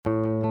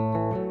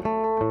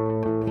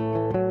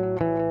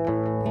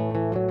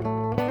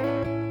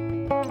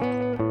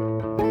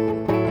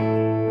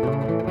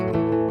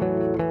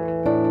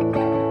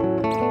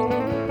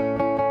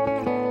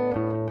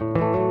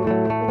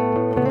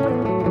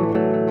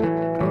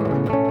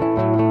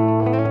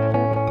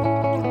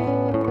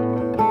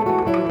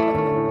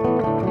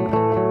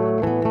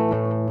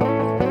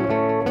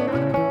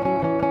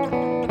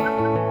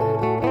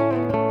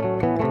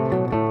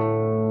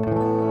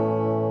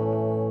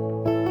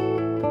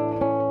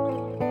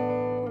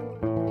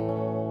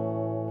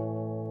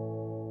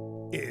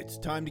It's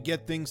time to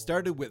get things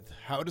started with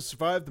How to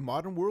Survive the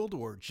Modern World,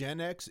 or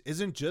Gen X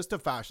Isn't Just a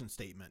Fashion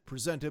Statement,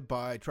 presented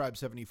by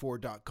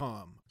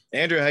Tribe74.com.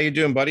 Andrew, how you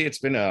doing, buddy? It's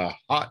been a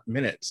hot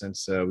minute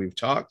since we've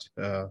talked.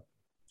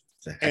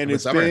 It's a heck of a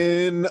summer.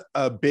 Been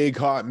a big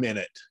hot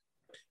minute.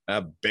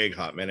 A big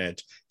hot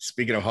minute.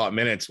 Speaking of hot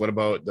minutes, what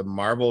about the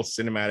Marvel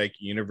Cinematic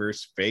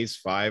Universe Phase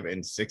 5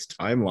 and 6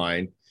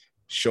 timeline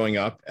showing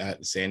up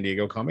at San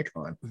Diego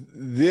Comic-Con?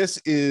 This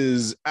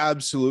is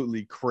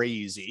absolutely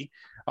crazy.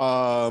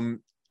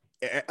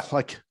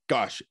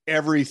 Gosh,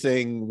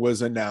 everything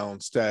was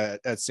announced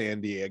at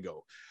San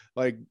Diego.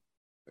 Like,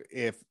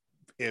 if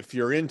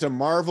you're into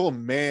Marvel,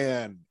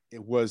 man,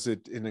 it was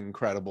an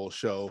incredible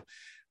show.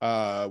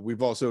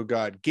 We've also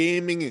got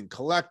gaming and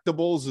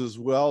collectibles as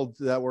well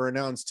that were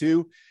announced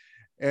too.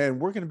 And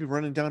we're going to be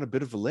running down a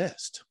bit of a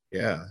list.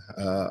 Yeah.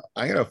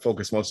 I'm going to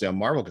focus mostly on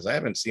Marvel because I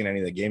haven't seen any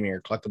of the gaming or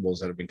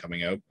collectibles that have been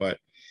coming out, but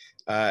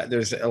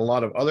there's a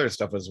lot of other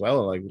stuff as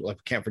well. Like we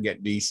can't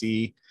forget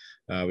DC.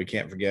 We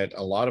can't forget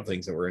a lot of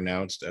things that were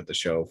announced at the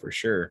show for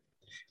sure.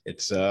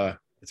 It's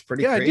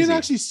pretty crazy. I did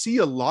actually see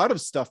a lot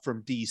of stuff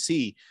from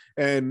DC,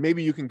 and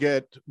maybe you can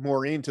get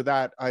more into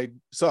that. I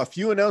saw a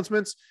few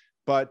announcements,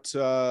 but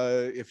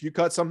if you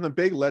caught something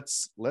big,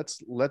 let's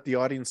let the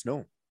audience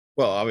know.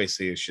 Well,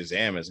 obviously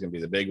Shazam is going to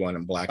be the big one,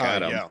 and Black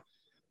Adam.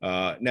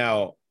 Yeah.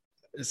 Now,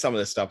 some of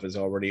this stuff is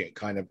already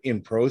kind of in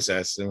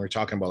process, and we're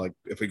talking about, like,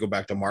 if we go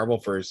back to Marvel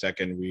for a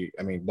second,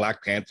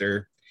 Black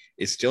Panther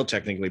is still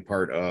technically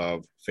part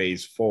of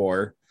Phase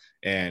 4,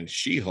 and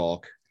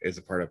She-Hulk is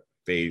a part of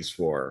Phase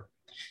 4.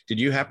 Did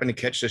you happen to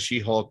catch the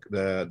She-Hulk,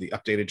 the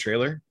updated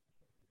trailer?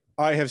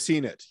 I have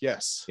seen it,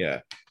 yes.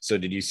 Yeah. So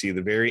did you see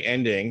the very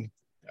ending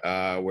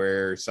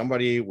where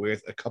somebody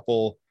with a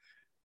couple,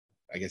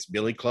 I guess,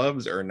 billy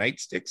clubs or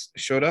nightsticks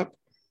showed up?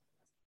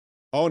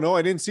 Oh, no,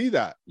 I didn't see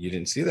that. You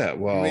didn't see that?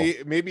 Well,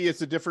 maybe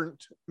it's a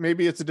different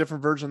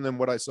version than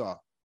what I saw.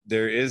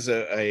 There is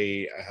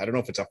I don't know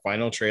if it's a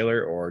final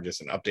trailer or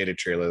just an updated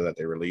trailer that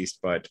they released,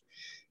 but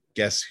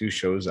guess who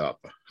shows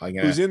up?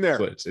 Who's in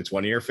there? It's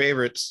one of your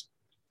favorites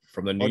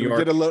from the New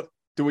York.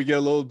 Do we get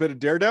a little bit of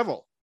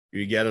Daredevil?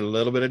 You get a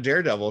little bit of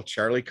Daredevil.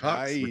 Charlie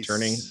Cox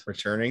Nice.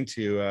 returning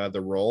to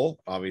the role.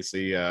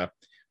 Obviously,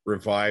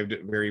 revived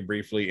very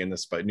briefly in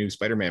the new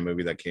Spider-Man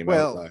movie that came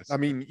out last. I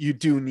mean, you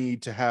do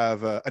need to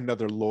have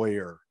another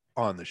lawyer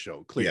on the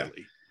show, clearly.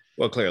 Yeah.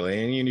 Well,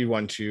 clearly, and you need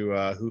one to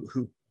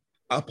who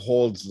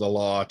upholds the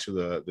law to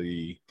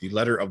the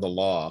letter of the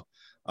law.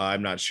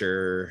 I'm not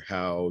sure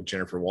how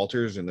Jennifer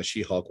Walters and the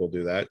She-Hulk will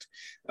do that.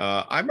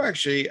 I'm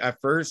actually, at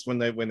first, when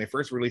they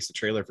first released the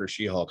trailer for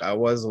She-Hulk, I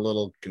was a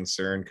little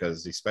concerned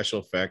because the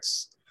special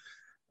effects.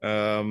 She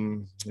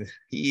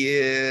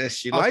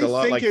looked a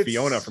lot like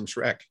Fiona from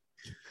Shrek.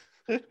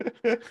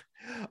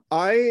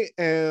 I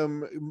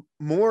am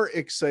more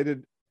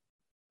excited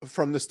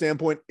from the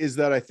standpoint is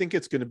that I think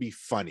it's going to be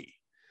funny.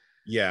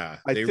 Yeah,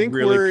 I think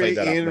really we're played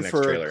that up in in the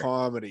for trailer. a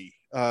comedy,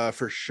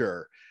 for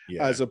sure,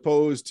 Yeah. as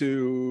opposed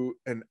to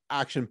an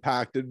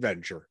action-packed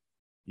adventure.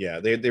 Yeah,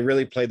 they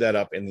really played that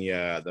up in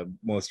the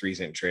most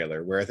recent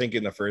trailer, where I think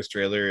in the first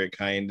trailer it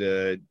kind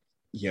of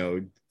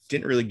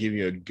didn't really give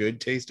you a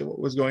good taste of what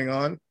was going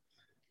on.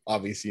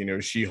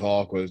 Obviously,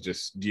 She-Hulk was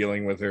just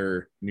dealing with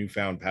her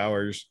newfound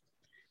powers,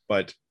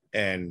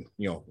 and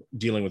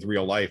dealing with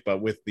real life. But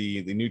with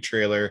the new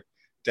trailer,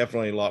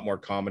 definitely a lot more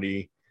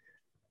comedy.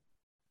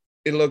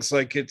 It looks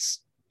like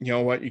it's,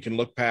 you can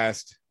look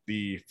past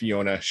the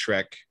Fiona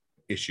Shrek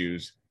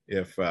issues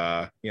if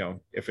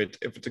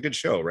it's a good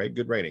show, right?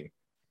 Good writing.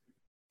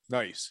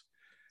 Nice.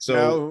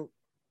 So,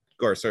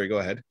 go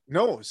ahead.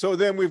 No, so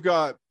then we've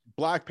got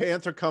Black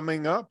Panther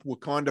coming up,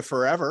 Wakanda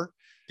Forever.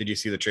 Did you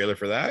see the trailer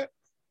for that?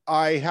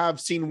 I have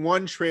seen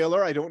one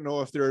trailer. I don't know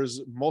if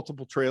there's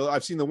multiple trailers.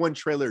 I've seen the one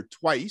trailer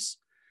twice.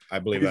 I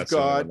believe that's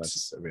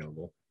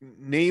available.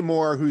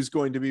 Namor, who's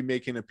going to be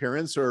making an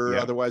appearance, or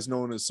otherwise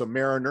known as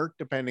Submariner,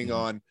 depending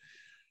on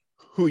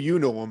who you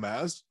know him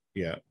as.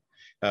 Yeah.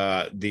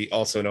 The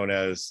also known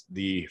as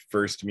the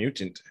First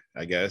Mutant,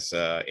 I guess,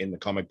 in the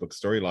comic book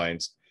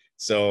storylines.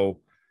 So,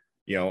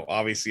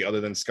 obviously,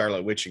 other than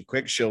Scarlet Witch and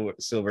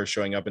Quicksilver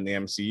showing up in the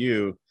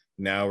MCU,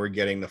 now we're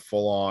getting the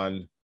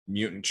full-on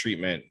mutant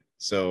treatment.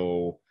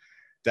 So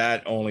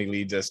that only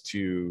leads us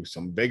to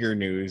some bigger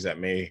news that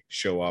may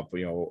show up,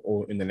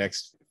 in the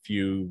next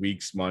few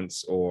weeks,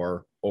 months,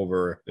 or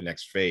over the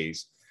next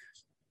phase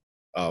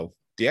of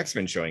the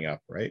X-Men showing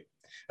up, right?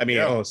 We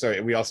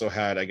also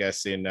had, I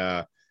guess, in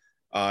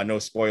no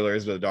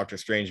spoilers, but the Doctor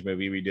Strange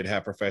movie, we did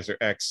have Professor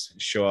X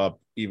show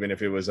up, even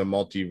if it was a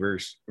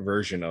multiverse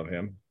version of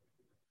him.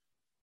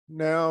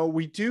 Now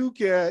we do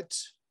get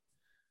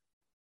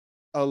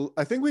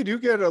I think we do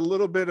get a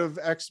little bit of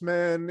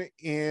X-Men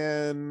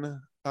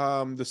in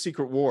the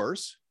Secret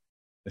Wars.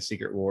 The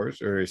Secret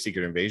Wars or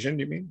Secret Invasion,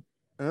 do you mean?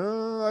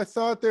 I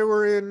thought they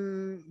were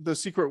in the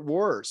Secret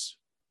Wars.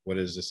 What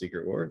is the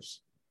Secret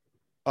Wars?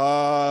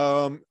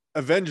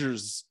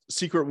 Avengers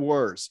Secret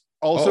Wars,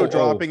 also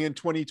dropping in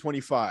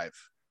 2025.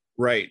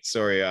 Right.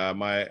 Sorry,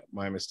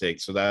 my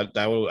mistake. So that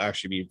will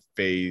actually be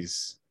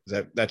phase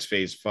That's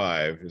phase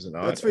 5, is it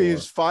not? That's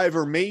phase 5,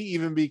 or may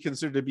even be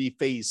considered to be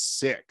phase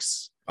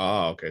 6.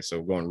 Oh, okay.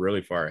 So going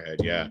really far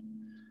ahead. Yeah.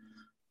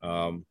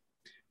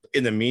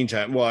 In the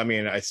meantime, well, I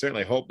mean, I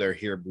certainly hope they're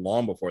here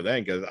long before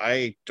then, because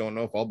I don't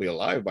know if I'll be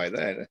alive by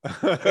then.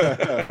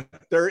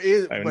 There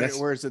is, I mean,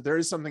 where is it? There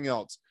is something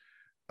else.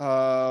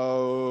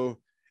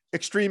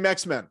 Extreme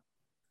X-Men.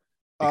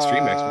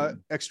 Extreme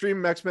X-Men.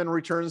 Extreme X-Men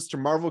returns to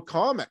Marvel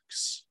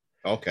Comics.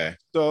 Okay.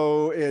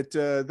 So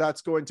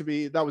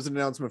that was an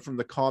announcement from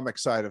the comic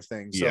side of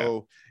things. Yeah.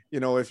 So,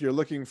 if you're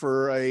looking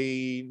for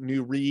a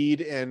new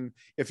read, and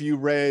if you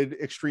read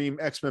Extreme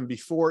X-Men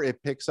before,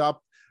 it picks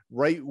up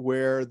right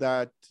where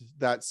that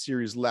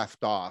series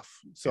left off.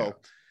 So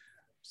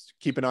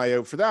keep an eye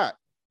out for that.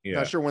 Yeah.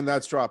 Not sure when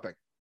that's dropping.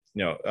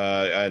 No,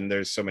 and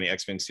there's so many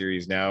X-Men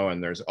series now,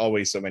 and there's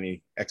always so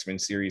many X-Men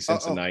series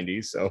since the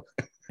 90s. So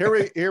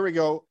here we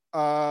go.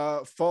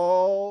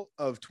 Fall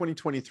of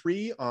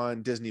 2023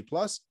 on Disney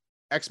Plus,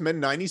 X-Men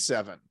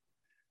 97.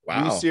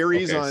 Wow. New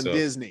series on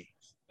Disney.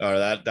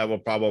 That will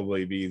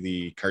probably be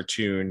the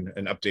cartoon,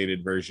 an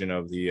updated version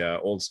of the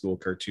old school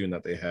cartoon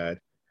that they had.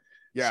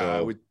 Yeah,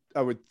 so,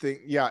 I would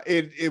think. Yeah,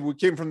 it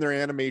came from their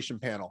animation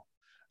panel.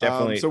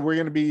 Definitely. So we're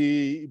going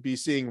to be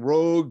seeing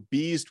Rogue,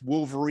 Beast,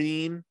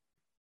 Wolverine.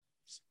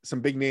 Some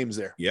big names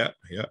there. Yeah.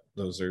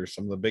 Those are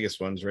some of the biggest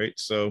ones, right?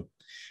 So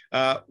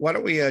why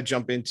don't we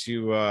jump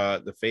into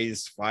the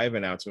phase 5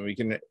 announcement? We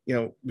can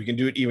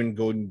do it even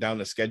going down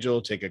the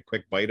schedule, take a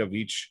quick bite of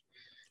each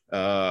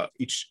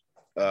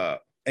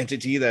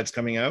entity that's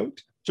coming out.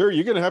 Sure,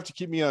 you're going to have to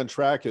keep me on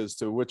track as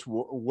to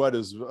what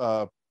is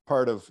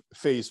part of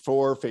phase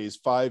 4, phase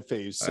 5,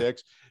 phase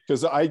 6,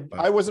 because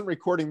I wasn't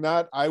recording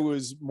that. I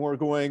was more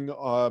going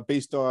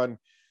based on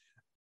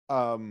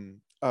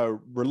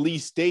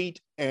release date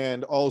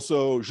and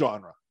also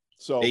genre.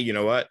 So hey, you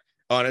know what?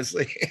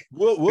 Honestly,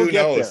 we'll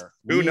get there.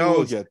 Who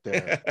knows? We'll get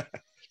there.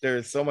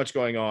 There's so much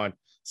going on.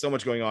 So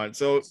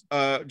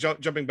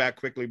jumping back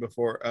quickly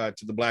before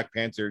to the Black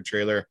Panther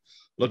trailer,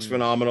 looks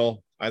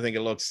phenomenal. I think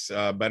it looks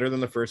better than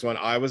the first one.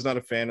 I was not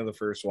a fan of the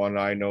first one.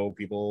 I know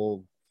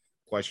people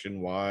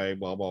question why,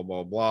 blah blah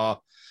blah blah,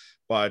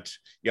 but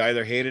you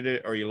either hated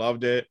it or you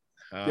loved it.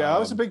 Yeah, I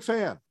was a big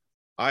fan.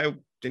 I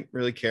didn't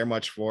really care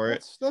much for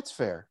it. That's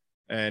fair.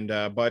 And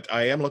but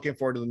I am looking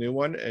forward to the new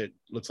one. It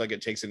looks like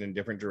it takes it in a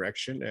different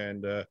direction,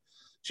 and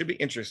should be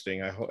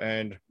interesting. I hope.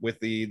 And with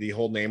the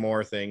whole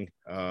Namor thing,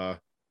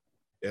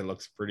 it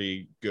looks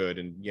pretty good.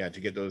 And yeah, to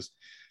get those,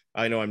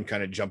 I know I'm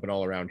kind of jumping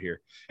all around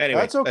here.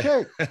 Anyway, that's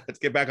okay. Let's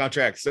get back on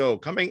track. So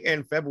coming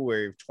in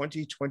February of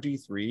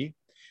 2023,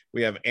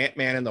 we have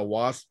Ant-Man and the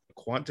Wasp: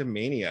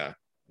 Quantumania.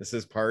 This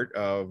is part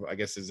of, I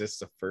guess, is this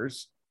the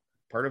first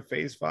part of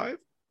phase 5?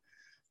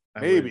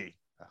 Maybe.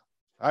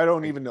 I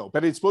don't even know,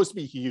 but it's supposed to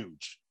be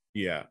huge.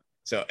 Yeah.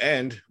 So,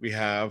 and we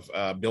have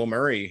Bill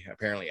Murray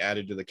apparently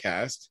added to the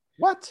cast.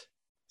 What?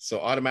 So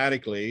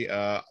automatically,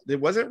 it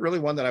wasn't really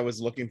one that I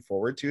was looking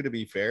forward to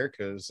be fair,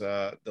 because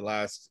the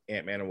last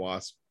Ant-Man and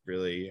Wasp,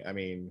 really, I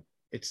mean,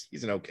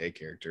 he's an okay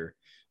character.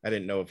 I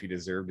didn't know if he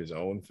deserved his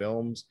own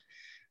films,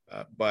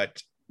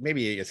 but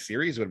maybe a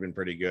series would have been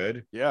pretty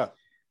good. Yeah.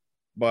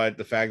 But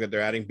the fact that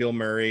they're adding Bill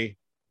Murray,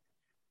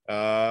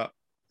 why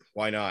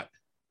not?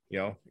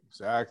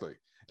 Exactly.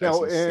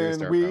 Now,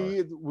 and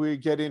we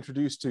get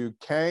introduced to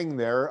Kang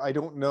there. I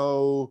don't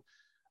know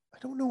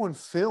in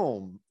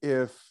film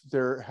if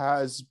there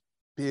has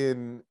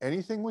been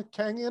anything with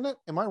Kang in it.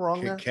 Am I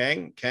wrong there?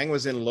 Kang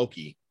was in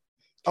Loki.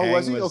 Kang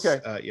was he? Okay.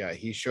 Yeah,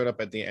 he showed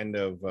up at the end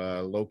of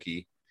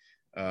Loki.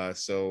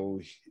 So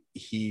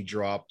he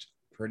dropped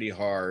pretty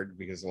hard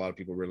because a lot of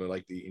people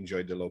really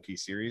enjoyed the Loki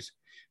series.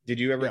 Did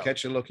you ever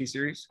catch the Loki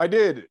series? I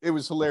did. It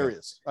was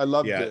hilarious. I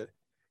loved it.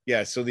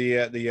 Yeah, so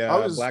the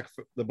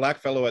black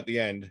fellow at the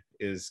end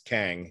is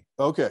Kang.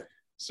 Okay.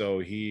 So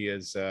he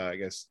is, I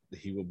guess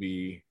he will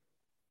be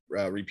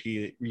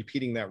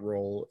repeating that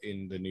role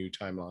in the new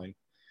timeline,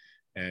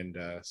 and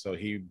so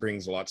he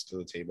brings lots to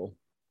the table.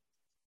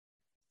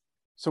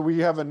 So we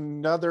have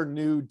another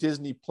new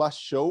Disney Plus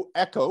show,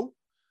 Echo,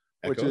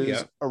 which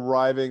is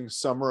arriving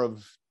summer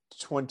of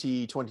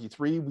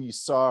 2023. We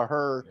saw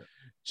her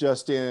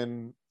just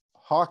in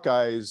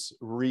Hawkeye's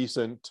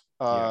recent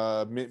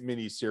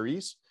mini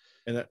series.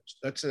 And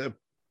that's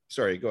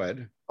sorry, go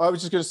ahead. I was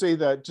just going to say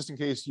that just in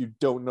case you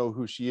don't know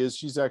who she is,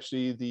 she's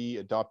actually the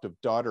adoptive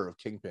daughter of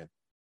Kingpin.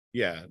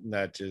 Yeah,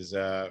 that is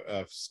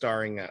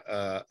starring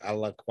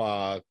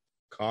Alaqua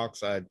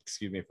Cox.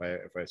 Excuse me if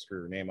I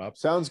screw her name up.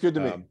 Sounds good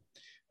to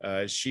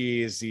me.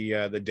 She is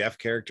the deaf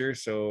character,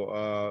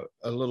 so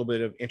a little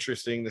bit of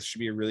interesting. This should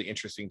be a really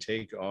interesting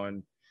take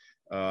on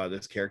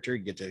this character.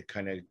 You get to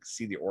kind of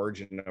see the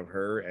origin of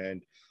her,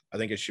 and I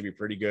think it should be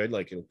pretty good.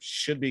 Like, it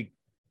should be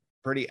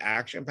pretty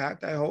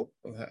action-packed, I hope.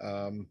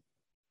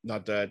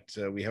 Not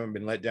that we haven't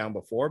been let down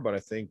before, but I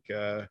think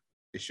it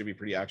should be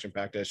pretty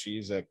action-packed, as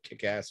she's a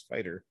kick-ass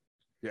fighter.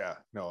 Yeah,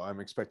 no, I'm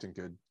expecting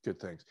good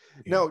things.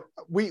 Yeah. Now,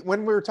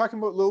 when we were talking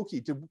about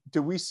Loki, did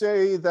we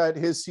say that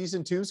his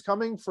season 2 is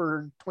coming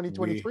for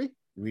 2023?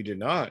 We did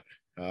not.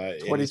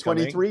 It is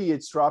coming 2023,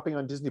 it's dropping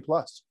on Disney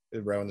Plus.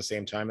 around the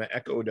same time that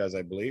Echo does,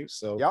 I believe.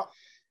 So Yeah.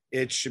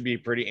 it should be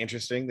pretty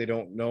interesting. They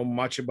don't know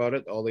much about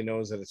it. All they know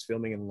is that it's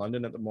filming in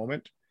London at the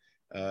moment.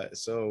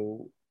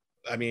 So,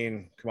 I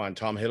mean, come on,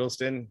 Tom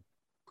Hiddleston,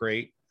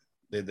 great.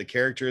 The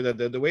character,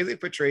 the way they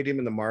portrayed him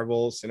in the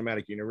Marvel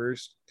Cinematic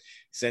Universe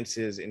since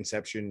his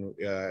inception,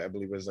 I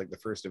believe was like the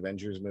first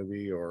Avengers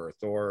movie or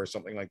Thor or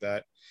something like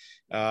that.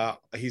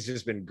 He's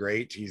just been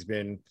great. He's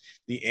been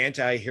the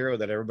anti-hero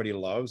that everybody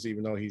loves,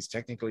 even though he's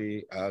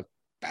technically a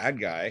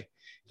bad guy.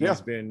 He's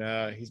been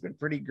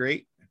pretty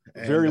great.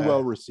 And, very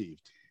well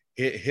received.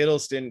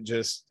 Hiddleston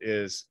just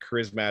is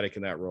charismatic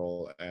in that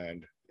role,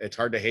 and it's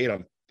hard to hate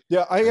him.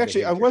 Yeah,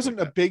 I wasn't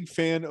a big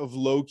fan of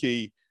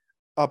Loki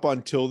up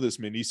until this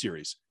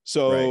miniseries.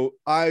 So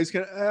I was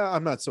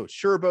I'm not so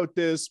sure about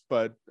this,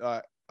 but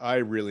I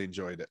really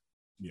enjoyed it.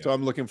 Yeah. So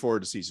I'm looking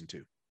forward to season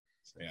 2.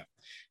 Yeah.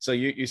 So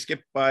you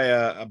skipped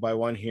by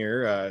one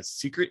here,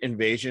 Secret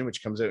Invasion,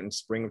 which comes out in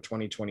spring of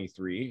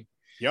 2023.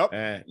 Yep.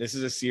 This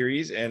is a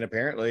series, and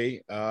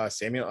apparently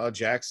Samuel L.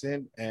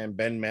 Jackson and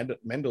Ben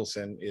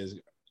Mendelsohn is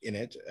in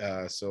it.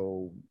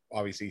 So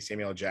obviously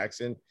Samuel L.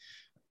 Jackson,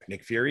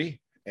 Nick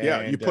Fury.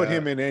 And, you put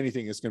him in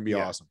anything, it's going to be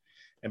awesome.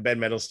 And Ben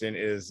Mendelsohn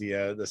is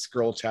the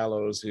Skrull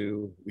Talos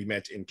who we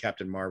met in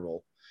Captain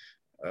Marvel.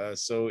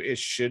 So it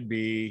should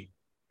be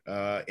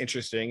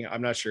interesting.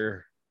 I'm not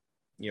sure,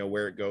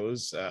 where it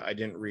goes. I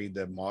didn't read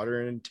the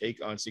modern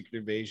take on Secret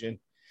Invasion.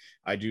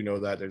 I do know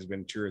that there's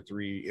been 2 or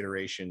 3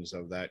 iterations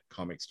of that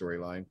comic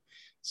storyline.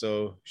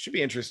 So should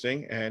be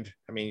interesting. And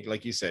I mean,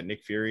 like you said,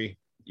 Nick Fury,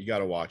 you got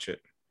to watch it.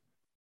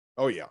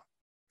 Oh, yeah.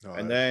 No,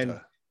 and then,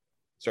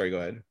 sorry, go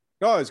ahead.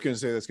 No, I was going to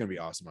say that's going to be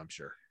awesome, I'm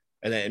sure.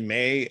 And then in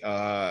May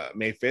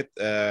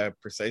 5th,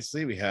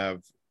 precisely, we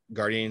have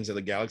Guardians of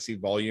the Galaxy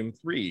Volume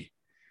 3.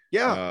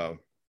 Yeah.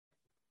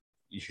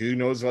 Who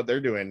knows what they're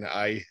doing?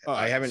 I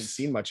haven't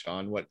seen much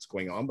on what's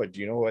going on, but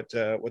do you know what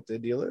the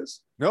deal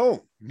is?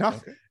 No,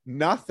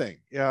 nothing.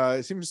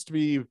 It seems to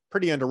be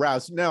pretty under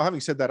wraps. Now,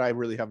 having said that, I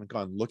really haven't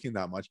gone looking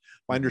that much.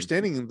 My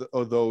understanding,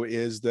 though,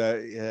 is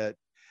that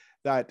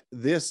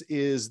this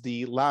is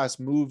the last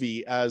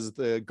movie as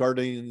the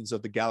Guardians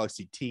of the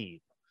Galaxy team.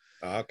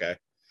 Okay.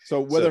 So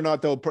whether or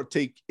not they'll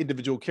take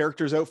individual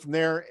characters out from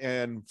there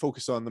and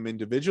focus on them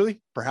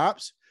individually,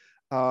 perhaps.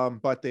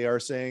 But they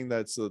are saying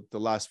that's the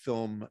last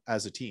film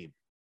as a team.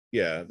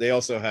 Yeah, they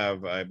also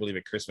have, I believe,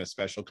 a Christmas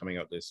special coming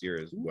out this year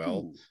as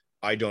well.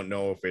 I don't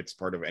know if it's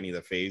part of any of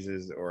the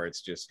phases or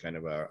it's just kind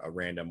of a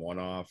random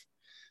one-off.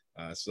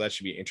 So that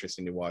should be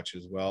interesting to watch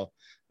as well.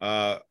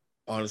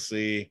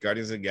 Honestly,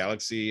 Guardians of the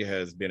Galaxy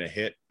has been a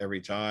hit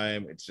every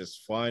time. It's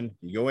just fun.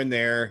 You go in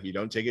there, you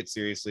don't take it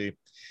seriously.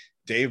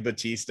 Dave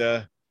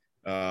Bautista,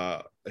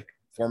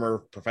 former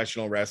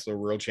professional wrestler,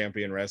 world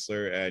champion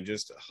wrestler, and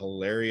just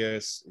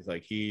hilarious.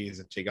 Like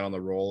he's taken on the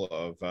role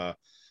of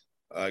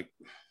can't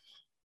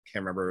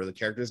remember the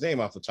character's name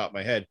off the top of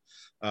my head,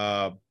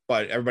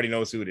 but everybody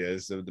knows who it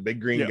is, the big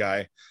green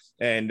guy,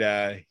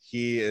 and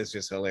he is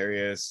just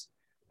hilarious.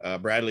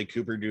 Bradley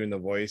Cooper doing the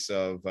voice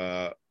of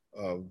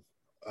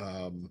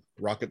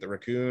Rocket the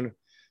Raccoon.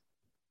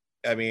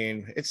 I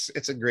mean,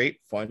 it's a great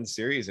fun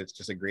series. It's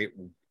just a great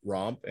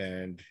romp,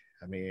 and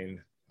I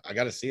mean, I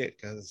got to see it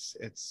because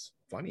it's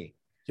funny.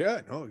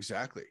 Yeah, no,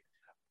 exactly.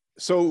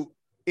 So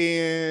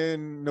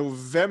in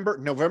November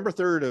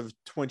 3rd of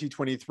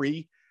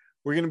 2023,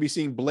 we're going to be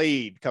seeing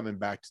Blade coming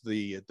back to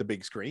the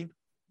big screen.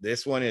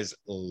 This one is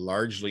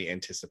largely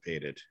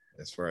anticipated,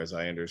 as far as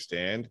I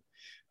understand.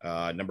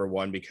 Number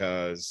one,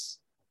 because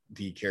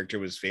the character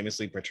was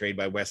famously portrayed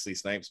by Wesley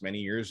Snipes many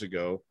years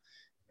ago,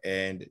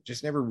 and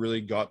just never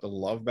really got the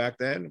love back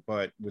then.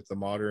 But with the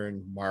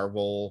modern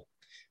Marvel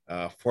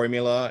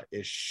formula,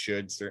 it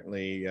should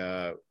certainly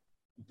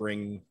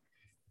bring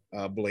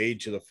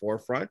Blade to the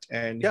forefront.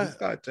 And he's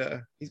got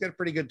a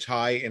pretty good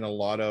tie in a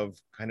lot of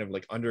kind of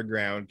like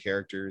underground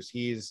characters.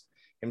 He's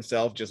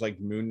himself, just like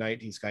Moon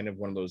Knight, he's kind of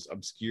one of those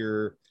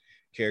obscure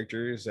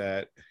characters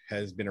that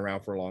has been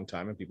around for a long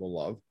time and people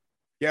love.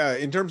 Yeah,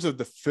 in terms of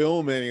the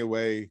film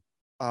anyway,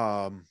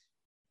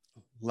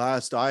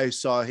 last I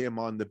saw him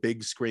on the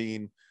big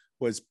screen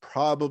was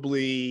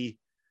probably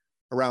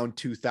around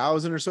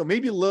 2000 or so,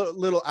 maybe a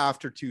little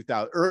after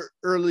 2000 or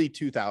early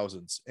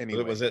 2000s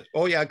anyway. Was it?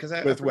 Oh yeah, because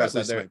with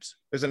Wesley Snipes.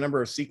 There's a number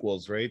of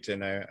sequels, right?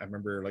 And I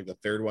remember like the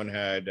third one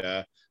had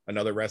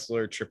another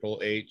wrestler,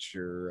 Triple H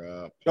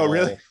or Paul, oh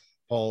really?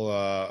 Paul.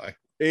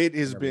 It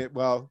has been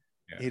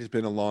it has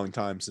been a long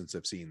time since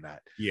I've seen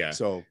that. Yeah.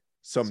 So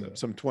some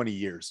 20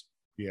 years.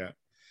 Yeah.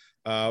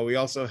 We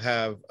also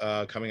have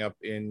coming up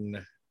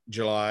in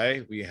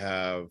July, we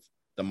have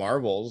the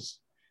Marvels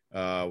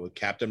with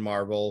Captain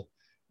Marvel,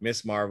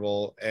 Miss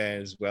Marvel,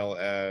 as well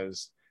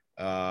as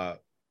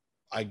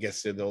I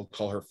guess they'll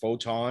call her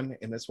Photon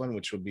in this one,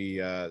 which will be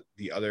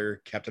the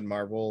other Captain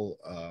Marvel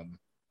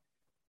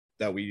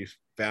that we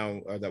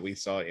found that we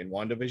saw in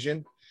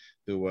WandaVision,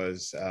 who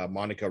was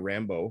Monica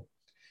Rambeau.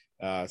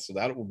 So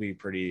that will be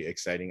pretty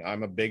exciting.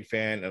 I'm a big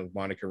fan of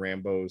Monica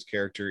Rambeau's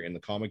character in the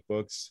comic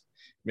books.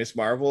 Miss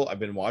Marvel, I've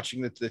been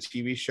watching the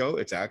TV show.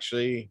 It's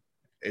actually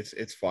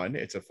it's fun.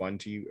 It's a fun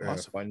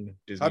Awesome. fun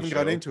Disney I haven't show.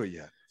 got into it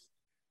yet.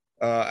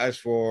 As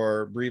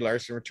for Brie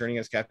Larson returning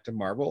as Captain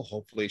Marvel,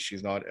 hopefully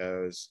she's not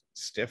as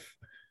stiff.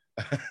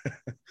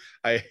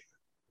 I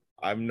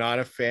I'm not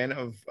a fan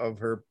of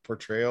her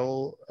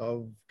portrayal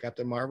of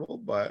Captain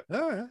Marvel, but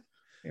Oh, yeah.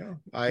 you know,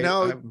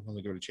 Now, I'm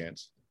only give it a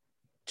chance.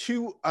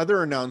 2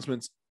 other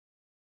announcements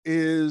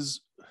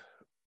is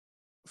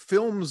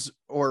films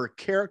or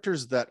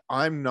characters that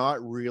I'm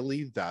not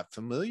really that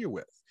familiar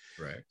with.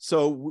 Right.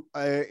 So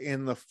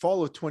in the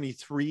fall of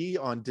 23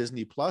 on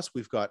Disney Plus,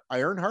 we've got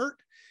Ironheart,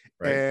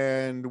 Right.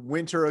 and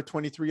winter of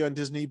 23 on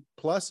Disney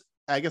Plus,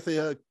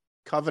 Agatha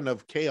Coven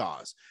of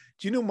Chaos.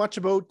 Do you know much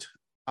about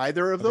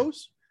either of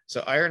those?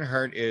 So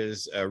Ironheart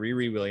is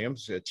Riri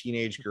Williams, a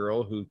teenage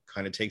girl who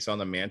kind of takes on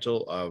the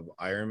mantle of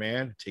Iron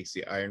Man, takes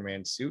the Iron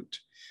Man suit.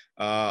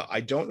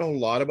 I don't know a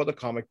lot about the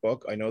comic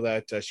book. I know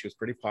that she was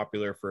pretty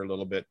popular for a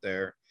little bit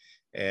there.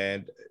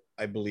 And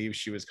I believe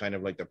she was kind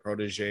of like the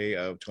protege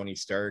of Tony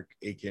Stark,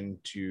 akin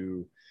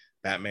to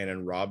Batman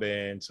and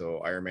Robin. So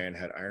Iron Man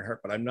had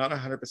Ironheart, but I'm not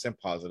 100%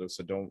 positive.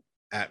 So don't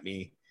at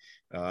me.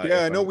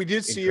 Yeah, I know I'm we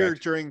did see her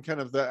incorrect. during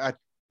kind of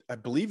I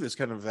believe it's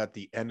kind of at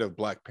the end of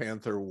Black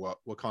Panther,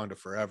 Wakanda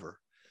Forever.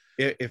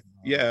 If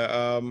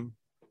yeah,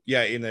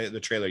 in the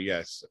trailer,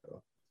 yes.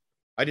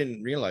 I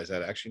didn't realize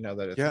that actually. Now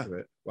that I think of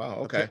it, wow,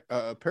 okay.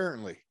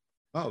 Apparently.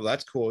 Oh,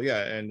 that's cool.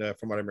 Yeah, and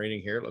from what I'm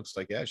reading here, it looks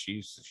like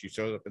she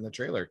showed up in the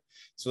trailer,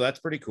 so that's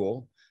pretty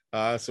cool.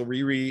 So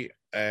Riri,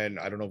 and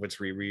I don't know if it's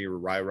Riri or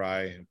Rai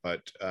Rai,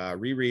 but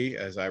Riri,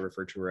 as I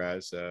refer to her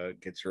as,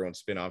 gets her own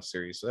spin-off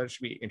series. So that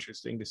should be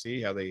interesting to see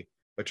how they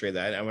portray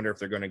that. I wonder if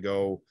they're going to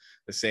go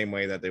the same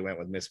way that they went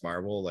with Miss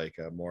Marvel, like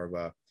more of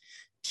a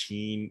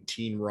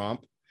teen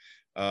romp.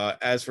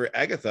 As for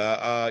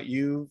Agatha,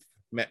 you've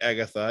met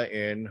Agatha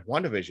in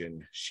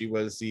WandaVision. She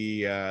was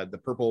the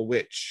purple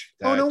witch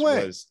that no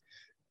way. was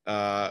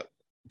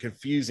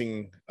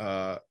confusing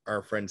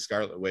our friend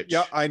Scarlet Witch.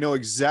 Yeah, I know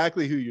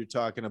exactly who you're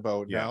talking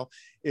about Yeah. now.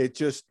 It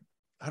just,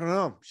 I don't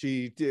know.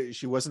 She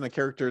wasn't a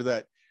character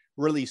that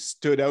really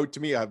stood out to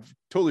me. I've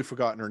totally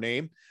forgotten her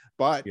name,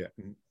 but Yeah.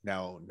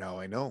 now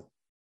I know.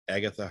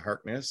 Agatha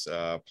Harkness,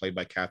 played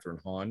by Catherine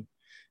Hahn.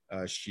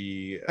 I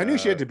knew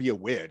she had to be a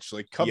witch,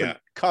 like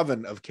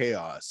Coven of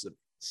Chaos.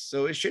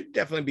 So it should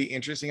definitely be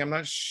interesting. I'm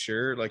not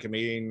sure. Like, I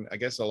mean, I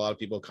guess a lot of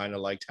people kind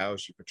of liked how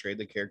she portrayed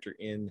the character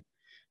in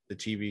the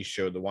TV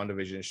show, the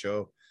WandaVision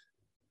show.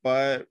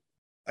 But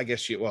I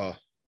guess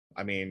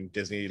I mean,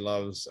 Disney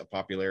loves a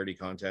popularity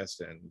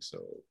contest, and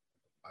so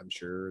I'm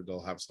sure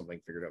they'll have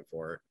something figured out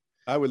for it.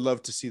 I would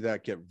love to see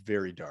that get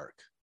very dark.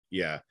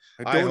 Yeah.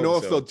 I don't know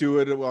if they'll do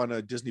it on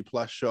a Disney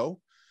Plus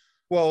show.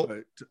 Well,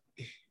 but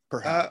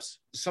perhaps.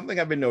 Something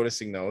I've been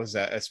noticing though is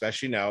that,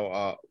 especially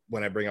now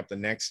when I bring up the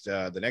next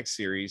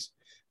series,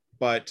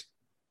 but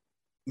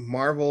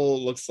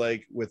Marvel looks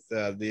like with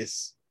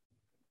this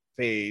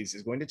phase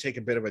is going to take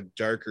a bit of a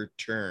darker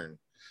turn.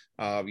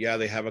 Yeah,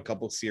 they have a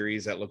couple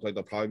series that look like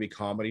they'll probably be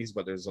comedies,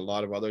 but there's a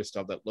lot of other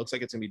stuff that looks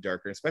like it's gonna be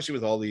darker, especially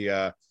with all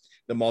the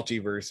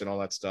multiverse and all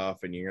that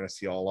stuff. And you're gonna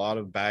see a lot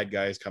of bad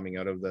guys coming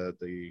out of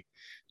the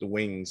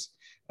wings,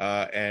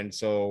 and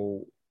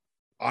so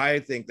I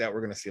think that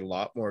we're gonna see a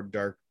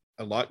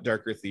lot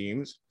darker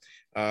themes,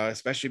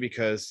 especially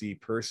because the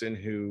person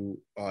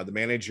who, the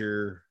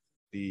manager,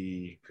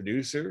 the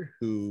producer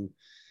who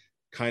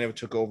kind of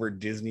took over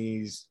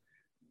Disney's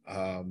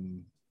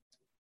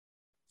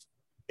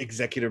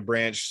executive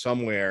branch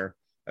somewhere,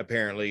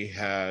 apparently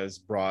has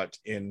brought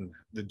in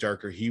the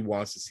darker. He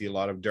wants to see a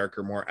lot of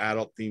darker, more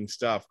adult themed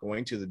stuff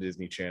going to the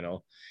Disney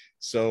Channel.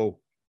 So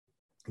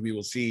we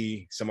will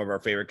see some of our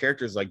favorite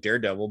characters like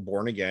Daredevil,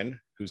 Born Again,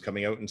 who's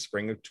coming out in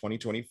spring of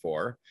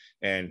 2024.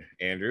 And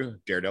Andrew,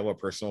 Daredevil, a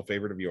personal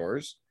favorite of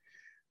yours.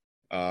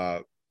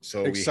 So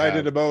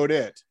excited about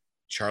it.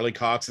 Charlie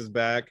Cox is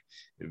back.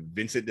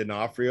 Vincent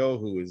D'Onofrio,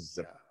 who is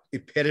the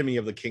epitome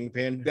of the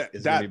Kingpin,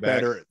 is going to be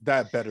back.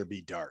 That better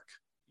be dark.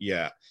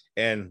 Yeah,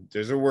 and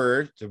there's a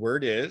word. The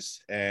word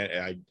is,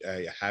 and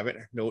I haven't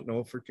know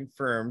if we're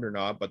confirmed or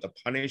not, but the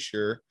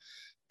Punisher,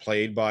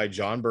 played by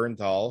John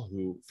Bernthal,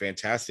 who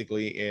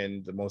fantastically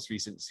in the most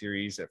recent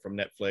series from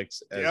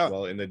Netflix, as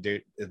well in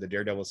the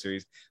Daredevil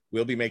series,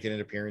 will be making an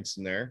appearance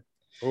in there.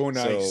 Oh,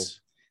 nice. So,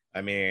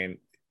 I mean,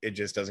 it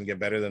just doesn't get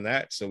better than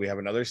that. So we have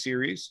another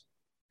series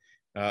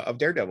of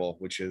Daredevil,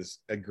 which is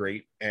a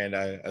great, and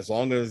as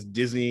long as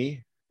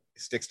Disney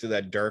sticks to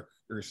that darker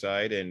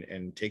side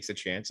and takes a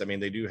chance. I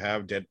mean, they do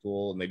have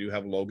Deadpool and they do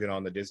have Logan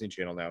on the Disney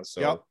Channel now.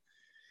 So,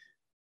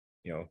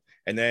 you know,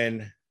 and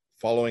then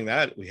following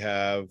that, we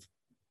have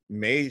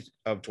May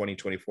of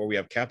 2024, we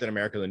have Captain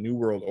America, The New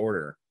World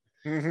Order.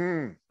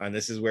 Mm-hmm. And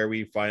this is where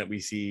we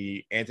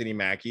see Anthony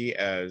Mackie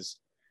as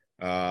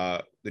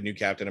the new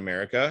Captain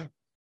America.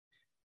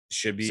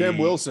 Should be Sam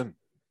Wilson.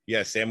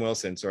 Yeah, Sam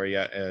Wilson. Sorry,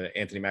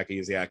 Anthony Mackie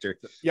is the actor.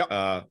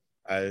 Yep.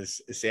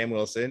 As Sam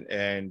Wilson,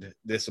 and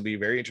this will be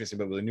very interesting.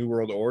 But with the New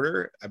World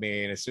Order, I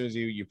mean, as soon as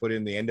you put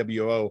in the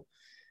NWO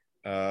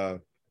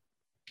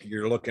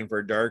you're looking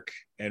for dark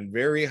and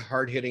very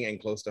hard hitting and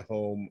close to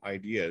home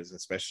ideas,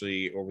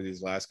 especially over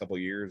these last couple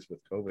of years with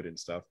COVID and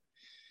stuff.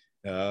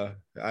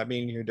 I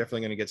mean, you're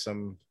definitely going to get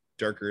some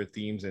darker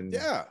themes and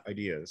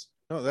ideas.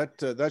 No,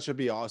 that should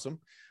be awesome.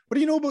 What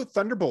do you know about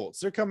Thunderbolts?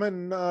 They're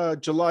coming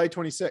July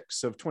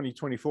 26th of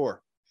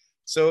 2024.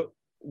 So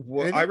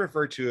I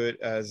refer to it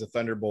as the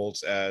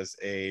Thunderbolts as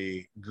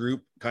a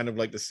group, kind of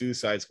like the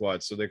Suicide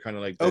Squad. So they're kind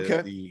of like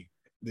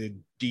the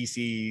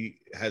DC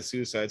has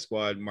Suicide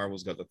Squad,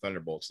 Marvel's got the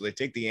Thunderbolts. So they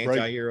take the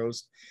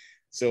anti-heroes.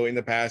 Right. So in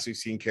the past, we've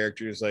seen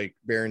characters like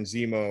Baron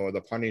Zemo,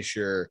 the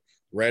Punisher,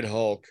 Red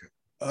Hulk,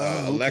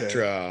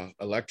 Elektra,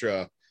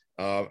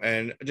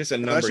 and just a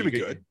number. That should be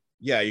good.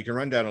 Yeah, you can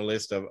run down a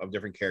list of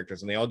different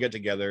characters, and they all get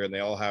together, and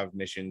they all have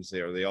missions.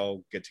 They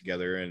all get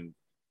together, and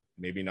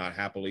maybe not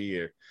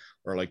happily,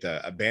 or like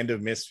a band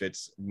of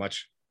misfits,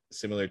 much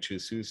similar to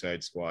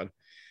Suicide Squad.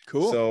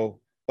 Cool. So,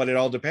 but it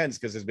all depends,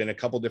 because there's been a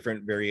couple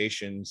different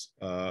variations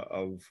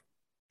of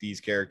these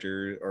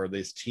characters or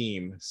this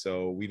team,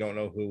 so we don't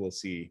know who we'll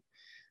see.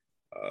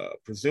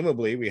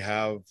 Presumably, we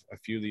have a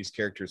few of these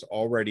characters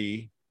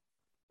already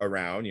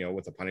around,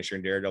 with the Punisher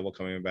and Daredevil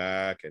coming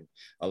back, and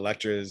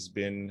Elektra's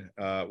been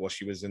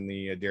she was in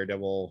the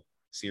Daredevil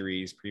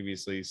series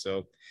previously,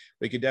 so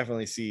we could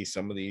definitely see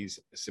some of these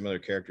similar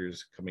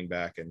characters coming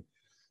back. And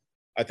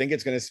I think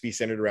it's going to be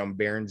centered around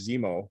Baron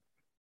Zemo.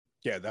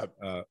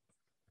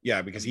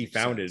 Because he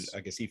founded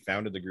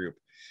the group,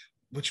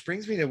 which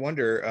brings me to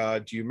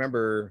wonder, do you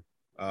remember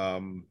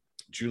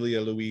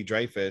Julia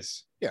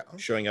Louis-Dreyfus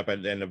showing up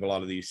at the end of a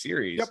lot of these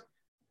series? Yep.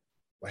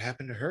 What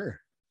happened to her?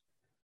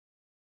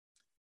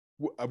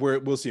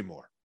 We'll see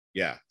more.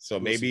 Yeah, so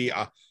maybe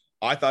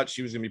I thought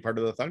she was going to be part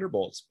of the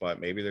Thunderbolts, but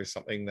maybe there's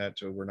something that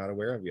we're not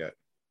aware of yet.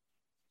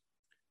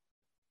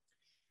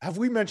 Have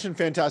we mentioned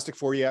Fantastic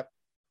Four yet?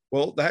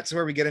 Well, that's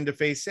where we get into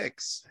Phase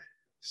 6.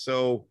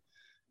 So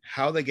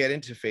how they get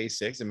into Phase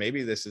 6, and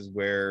maybe this is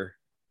where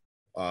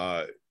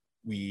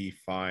we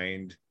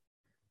find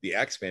the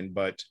X-Men,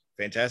 but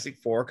Fantastic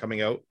Four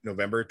coming out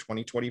November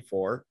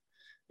 2024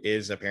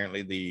 is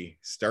apparently the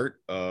start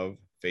of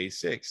Phase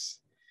 6.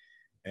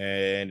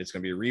 And it's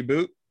going to be a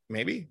reboot,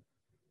 maybe?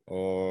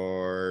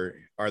 Or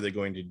are they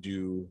going to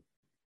do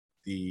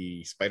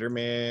the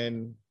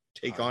Spider-Man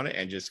take on it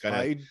and just kind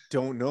of I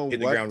don't know hit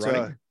the ground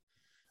running?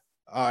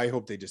 I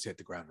hope they just hit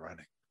the ground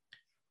running.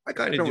 I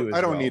kind of do.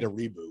 I don't need a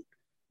reboot.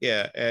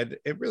 Yeah, and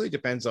it really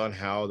depends on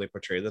how they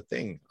portray the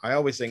Thing. I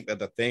always think that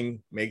the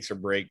Thing makes or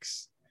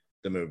breaks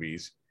the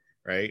movies,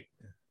 right?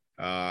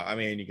 I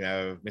mean, you can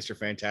have Mr.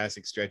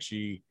 Fantastic,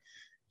 stretchy,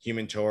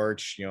 Human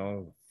Torch,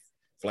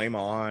 Flame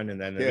On,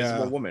 and then the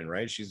Invisible Woman,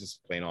 right? She's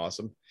just plain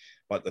awesome.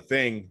 But the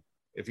Thing,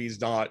 if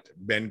he's not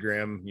Ben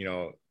Grimm,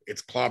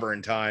 it's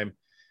clobbering time,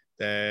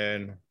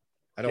 then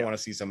I don't want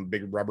to see some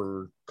big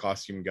rubber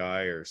costume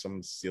guy or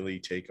some silly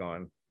take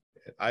on.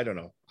 I don't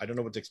know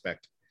what to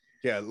expect.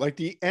 Yeah, like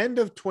the end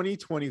of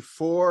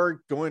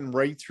 2024 going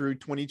right through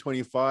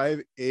 2025,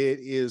 it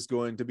is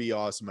going to be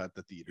awesome at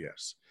the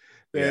theaters.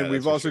 And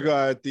we've also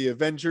got the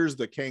Avengers,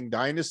 the Kang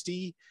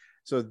Dynasty.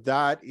 So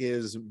that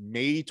is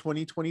May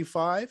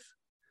 2025.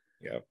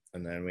 Yep.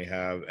 And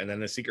then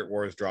the Secret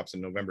Wars drops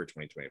in November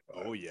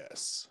 2025. Oh,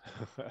 yes.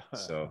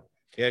 So,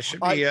 yeah, it should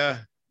be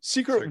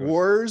Secret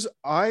Wars.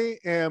 I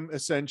am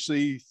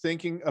essentially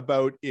thinking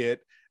about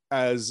it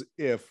as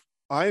if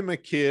I'm a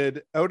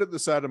kid out at the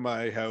side of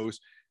my house,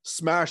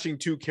 smashing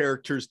two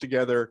characters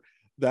together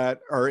that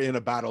are in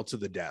a battle to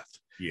the death.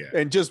 Yeah.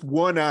 And just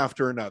one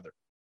after another.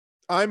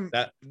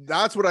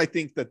 That's what I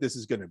think that this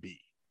is going to be.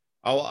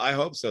 Oh, I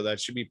hope so. That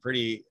should be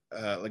pretty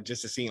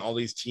just to seeing all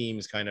these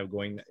teams kind of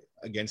going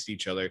against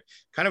each other.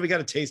 Kind of, we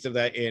got a taste of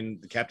that in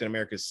Captain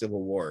America's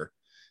Civil War.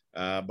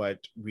 But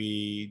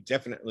we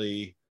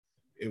definitely,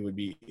 it'll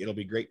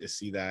be great to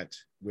see that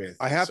with.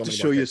 I have to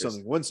show you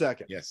something. 1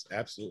 second. Yes,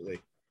 absolutely.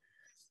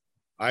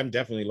 I'm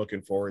definitely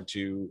looking forward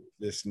to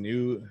this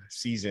new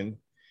season,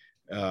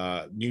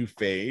 new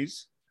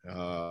phase,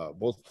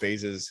 both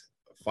phases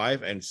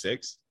 5 and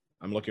 6.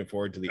 I'm looking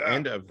forward to the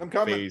end of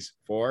Phase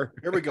 4.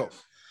 Here we go.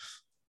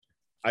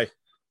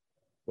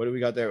 What do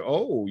we got there?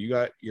 Oh, you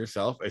got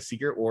yourself a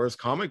Secret Wars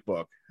comic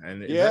book.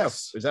 And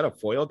is that a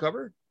foil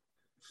cover?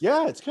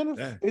 Yeah, it's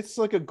it's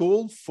like a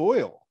gold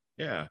foil.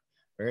 Yeah,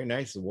 very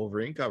nice. The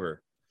Wolverine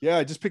cover. Yeah,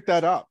 I just picked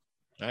that up.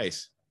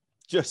 Nice.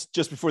 Just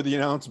before the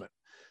announcement.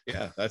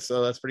 Yeah, that's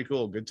pretty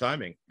cool. Good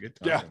timing.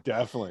 Yeah,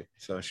 definitely.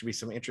 So there should be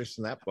some interest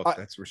in that book.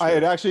 That's for sure. I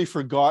had actually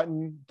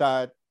forgotten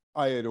that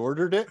I had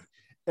ordered it,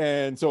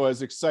 and so I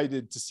was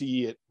excited to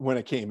see it when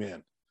it came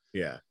in.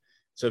 Yeah.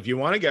 So if you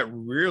want to get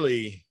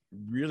really,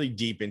 really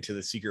deep into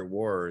the Secret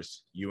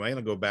Wars, you want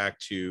to go back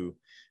to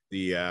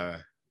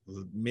the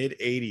mid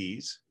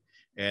 80s,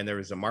 and there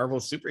was a Marvel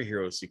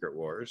superhero Secret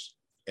Wars,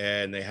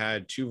 and they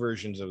had two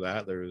versions of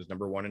that. There was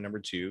number 1 and number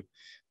 2,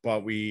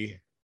 but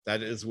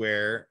that is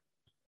where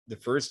the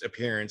first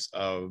appearance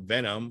of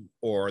Venom,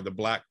 or the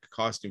black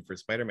costume for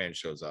Spider-Man,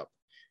 shows up.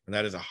 And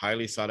that is a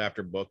highly sought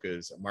after book,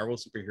 is Marvel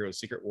Superhero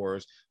Secret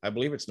Wars. I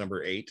believe it's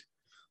number 8,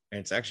 and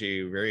it's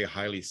actually very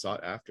highly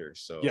sought after.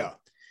 So yeah,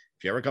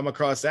 if you ever come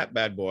across that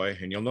bad boy,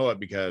 and you'll know it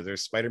because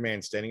there's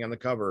Spider-Man standing on the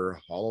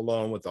cover all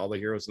alone with all the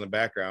heroes in the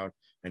background,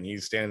 and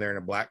he's standing there in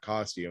a black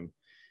costume.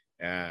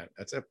 And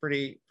that's a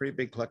pretty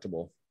big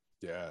collectible.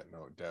 Yeah,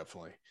 no,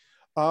 definitely.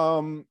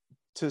 To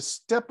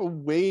step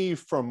away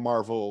from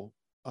Marvel,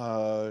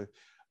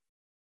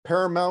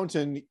 Paramount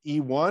and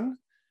E1,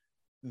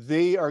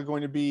 they are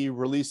going to be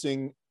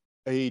releasing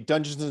a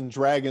Dungeons and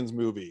Dragons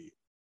movie,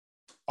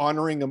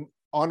 Honor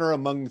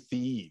Among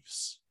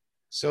Thieves.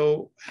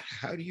 So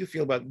how do you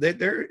feel about that?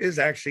 There is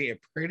actually a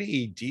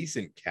pretty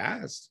decent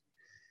cast.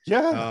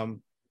 Yeah.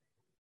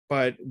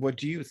 But what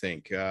do you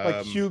think?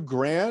 Like Hugh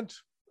Grant,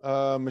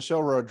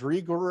 Michelle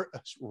Rodriguez,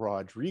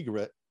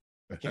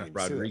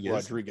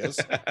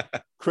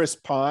 Chris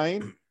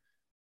Pine.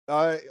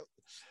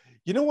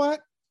 You know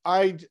what?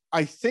 I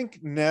think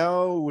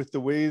now with the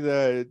way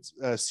that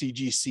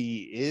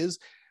CGC is,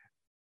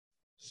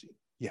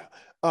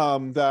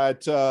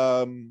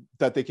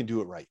 that they can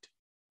do it right.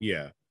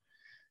 Yeah.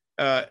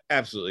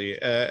 Absolutely.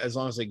 As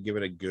long as they give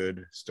it a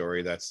good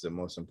story, that's the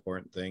most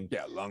important thing.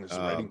 Yeah, as long as the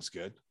writing's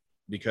good.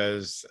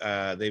 Because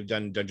they've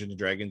done Dungeons and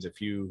Dragons a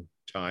few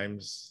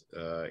times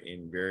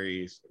in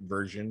various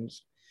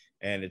versions,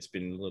 and it's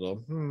been a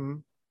little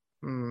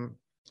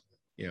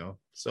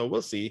so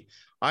we'll see.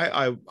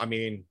 I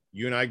mean,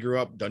 you and I grew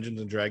up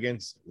Dungeons and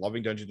Dragons,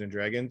 loving Dungeons and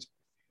Dragons.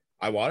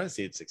 I want to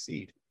see it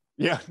succeed.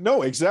 Yeah,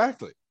 no,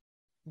 exactly.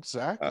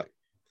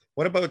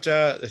 What about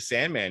the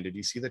Sandman? Did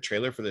you see the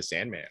trailer for the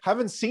Sandman?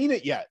 Haven't seen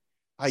it yet.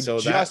 I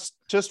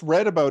just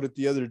read about it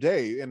the other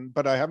day,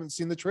 but I haven't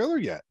seen the trailer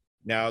yet.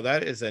 Now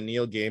that is a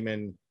Neil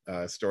Gaiman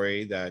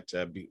story that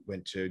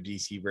went to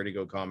DC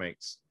Vertigo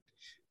Comics,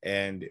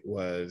 and it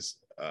was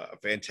a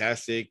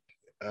fantastic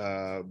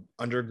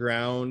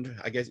underground.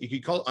 I guess you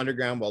could call it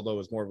underground, although it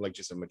was more of like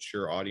just a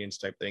mature audience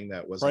type thing.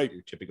 That wasn't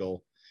your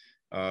typical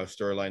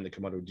storyline that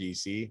come out of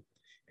DC,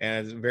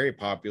 and it's very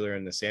popular.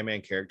 And the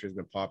Sandman character has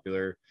been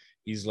popular.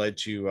 He's led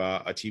to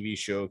a TV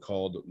show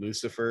called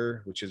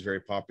Lucifer, which is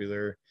very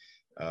popular.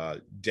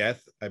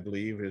 Death, I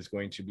believe, is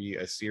going to be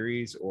a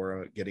series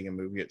or getting a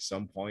movie at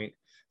some point.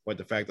 But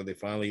the fact that they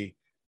finally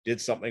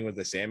did something with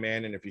the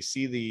Sandman, and if you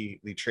see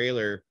the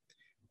trailer,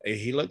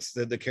 he looks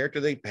the character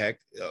they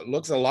picked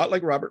looks a lot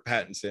like Robert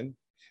Pattinson,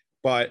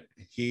 but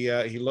he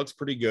looks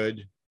pretty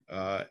good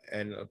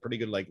and a pretty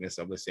good likeness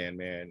of the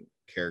Sandman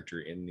character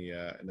in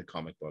the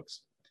comic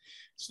books.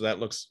 So that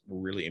looks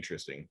really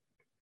interesting.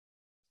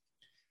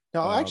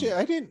 Now, actually,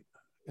 I didn't.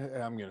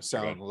 I'm going to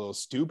sound a little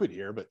stupid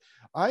here, but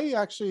I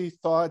actually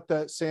thought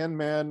that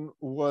Sandman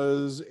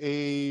was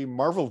a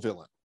Marvel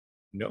villain.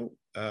 No.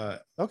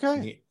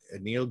 Okay. A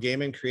Neil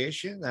Gaiman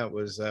creation that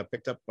was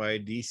picked up by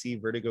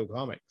DC Vertigo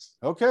Comics.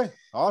 Okay.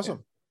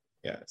 Awesome.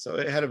 Yeah. So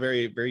it had a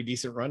very, very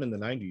decent run in the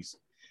 90s.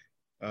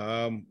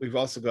 We've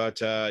also got,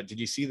 did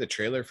you see the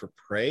trailer for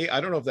Prey? I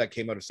don't know if that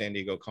came out of San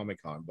Diego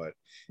Comic-Con, but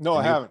no,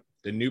 I haven't.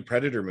 The new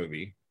Predator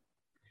movie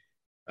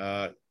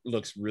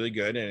looks really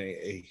good, and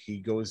he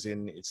goes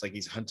in, it's like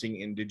he's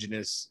hunting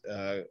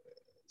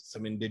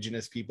some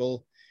indigenous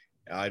people.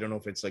 I don't know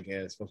if it's like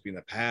it's supposed to be in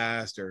the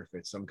past or if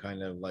it's some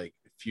kind of like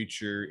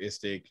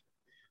futuristic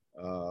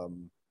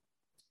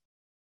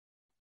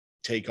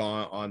take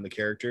on the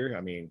character.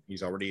 I mean,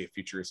 he's already a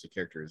futuristic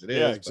character as it is.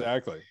 Yeah,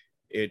 exactly.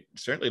 It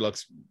certainly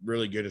looks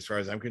really good as far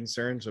as I'm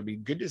concerned. So it'd be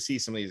good to see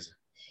some of these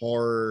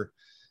horror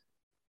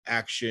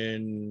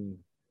action,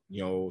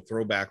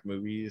 throwback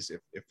movies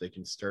if they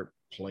can start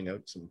pulling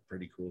out some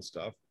pretty cool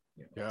stuff.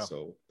 Yeah.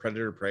 So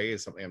Predator Prey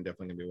is something I'm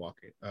definitely gonna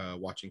be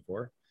watching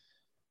for.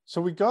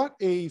 So we got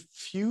a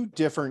few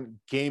different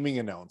gaming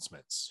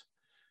announcements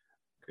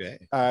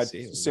at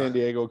San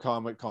Diego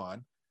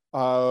Comic-Con.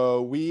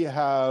 We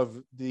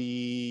have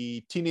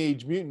the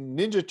Teenage Mutant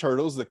Ninja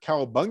Turtles, the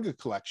Cowabunga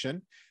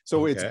collection.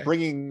 So it's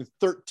bringing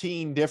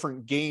 13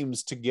 different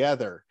games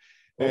together.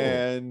 Oh.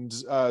 And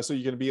so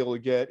you're going to be able to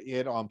get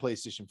it on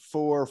PlayStation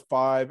 4,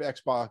 5,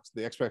 Xbox,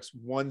 the Xbox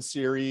One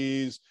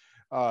series,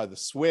 the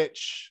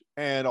Switch,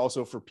 and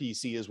also for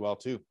PC as well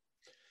too.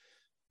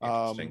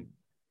 Interesting.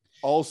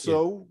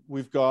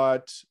 We've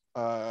got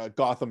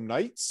Gotham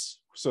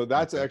Knights. So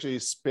that's actually a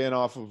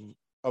spin-off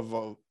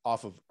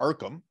of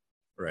Arkham.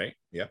 Right.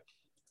 Yeah.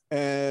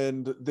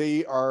 And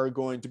they are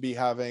going to be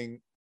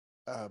having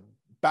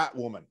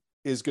Batwoman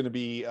is going to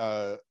be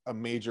a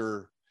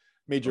major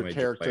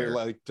character player.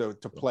 Like to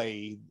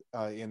play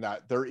in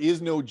that. There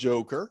is no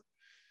Joker.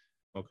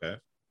 Okay.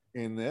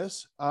 In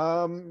this.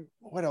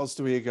 What else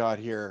do we got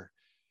here?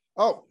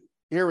 Oh,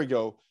 here we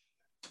go.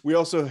 We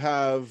also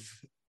have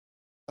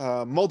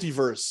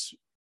Multiverse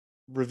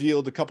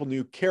revealed a couple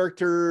new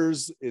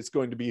characters. It's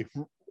going to be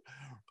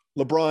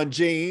LeBron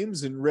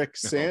James and Rick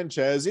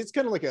Sanchez. It's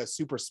kind of like a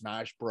Super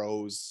Smash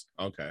Bros.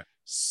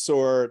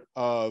 Sort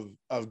of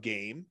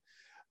game.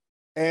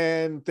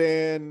 And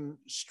then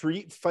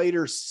Street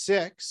Fighter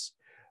 6.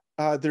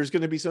 There's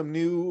going to be some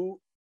new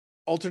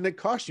alternate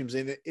costumes,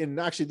 and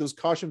actually those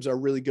costumes are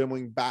really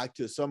going back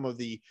to some of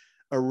the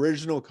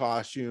original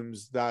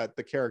costumes that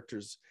the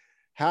characters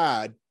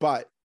had,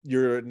 but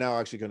you're now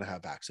actually going to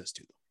have access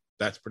to them.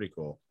 That's pretty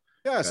cool.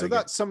 Yeah, so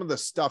that's some of the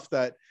stuff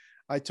that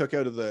I took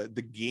out of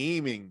the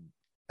gaming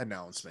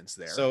announcements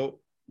there. So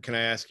can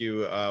I ask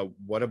you,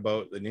 what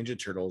about the Ninja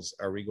Turtles?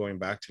 Are we going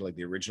back to like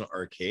the original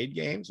arcade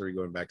games, or are we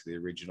going back to the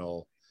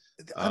original?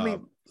 I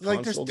mean,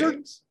 like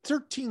there's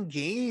 13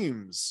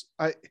 games.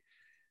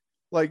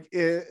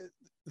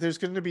 There's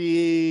going to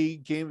be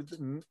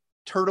game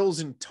Turtles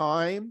in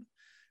Time,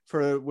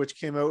 which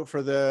came out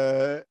for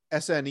the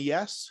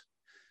SNES.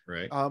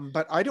 Right.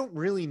 But I don't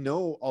really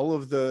know all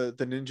of the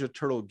Ninja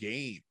Turtle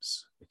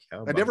games.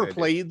 I never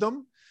played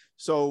them,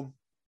 so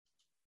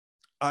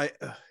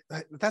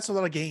that's a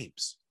lot of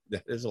games.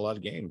 That is a lot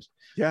of games.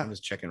 Yeah, I'm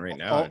just checking right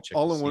now.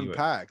 All in one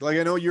pack. Like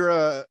I know you're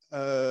a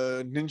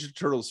Ninja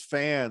Turtles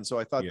fan, so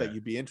I thought that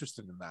you'd be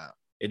interested in that.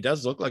 It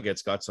does look like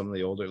it's got some of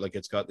the older, like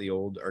it's got the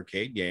old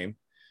arcade game.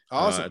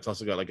 Awesome. It's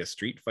also got like a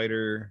Street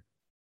Fighter.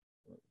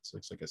 It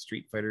looks like a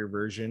Street Fighter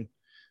version.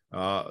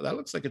 That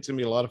looks like it's gonna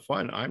be a lot of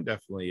fun. I'm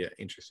definitely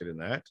interested in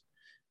that.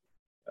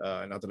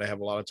 Not that I have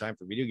a lot of time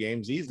for video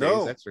games these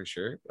days, that's for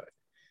sure. But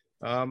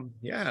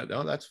yeah,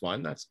 no, that's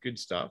fun. That's good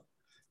stuff.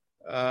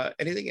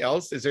 Anything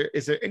else? Is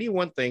there any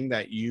one thing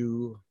that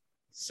you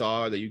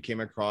saw, that you came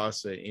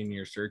across in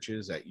your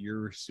searches that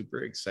you're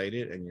super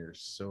excited and you're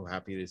so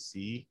happy to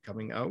see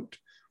coming out?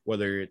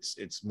 Whether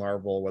it's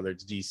Marvel, whether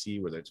it's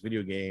DC, whether it's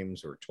video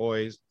games or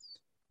toys.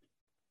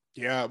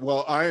 Yeah,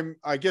 well,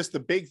 I guess the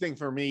big thing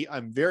for me,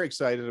 I'm very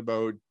excited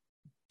about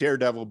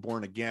Daredevil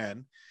Born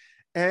Again.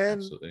 And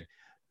Absolutely.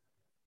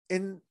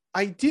 And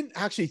I didn't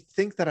actually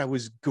think that I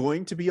was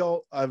going to be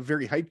all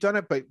very hyped on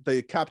it, but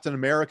the Captain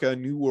America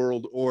New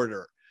World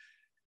Order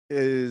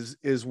is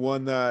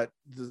one that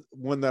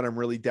I'm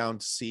really down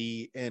to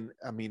see. And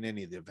I mean,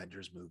 any of the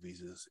Avengers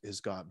movies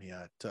is got me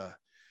at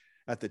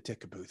the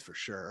ticket booth for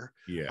sure.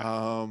 Yeah.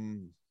 How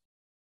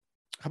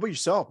about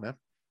yourself, man?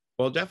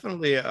 Well,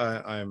 definitely,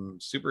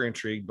 I'm super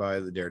intrigued by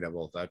the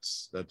Daredevil.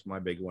 That's my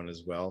big one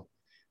as well.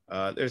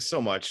 There's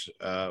so much.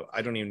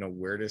 I don't even know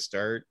where to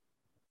start.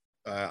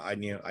 I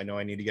know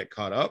I need to get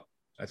caught up.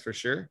 That's for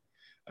sure.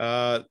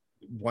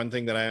 One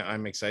thing that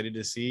I'm excited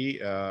to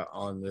see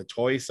on the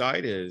toy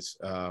side is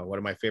one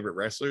of my favorite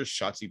wrestlers,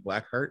 Shotzi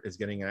Blackheart, is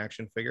getting an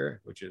action figure,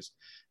 which is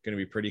going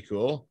to be pretty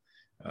cool.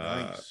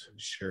 Nice.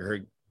 Sure,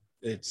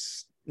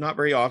 it's not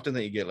very often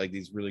that you get like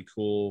these really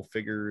cool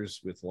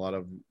figures with a lot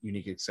of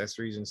unique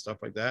accessories and stuff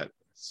like that.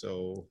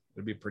 So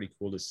it'd be pretty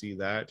cool to see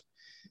that.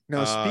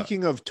 Now,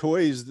 speaking of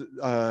toys,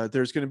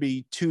 there's going to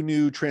be 2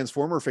 new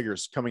Transformer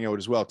figures coming out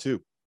as well,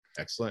 too.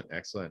 Excellent.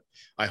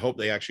 I hope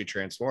they actually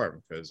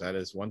transform, because that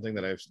is one thing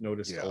that I've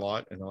noticed a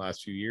lot in the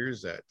last few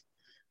years, that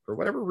for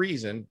whatever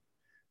reason,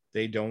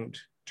 they don't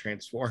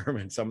transform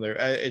in some of their,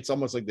 it's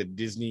almost like the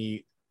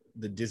Disney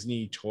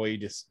toy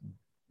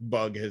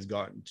bug has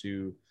gotten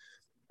to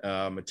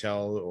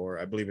Mattel, or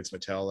I believe it's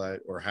Mattel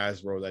or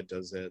Hasbro that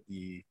does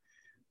the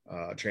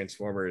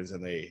Transformers,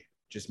 and they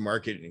just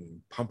market and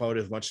pump out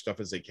as much stuff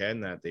as they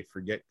can that they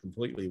forget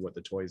completely what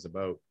the toy is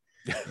about.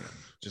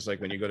 Just like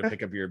when you go to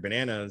pick up your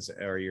bananas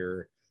or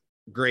your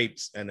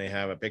grapes and they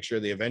have a picture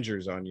of the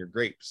Avengers on your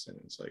grapes, and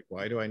it's like,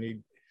 why do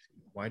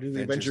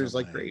the Avengers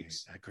like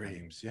grapes?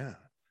 Grapes, yeah.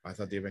 I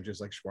thought the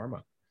Avengers like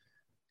shawarma.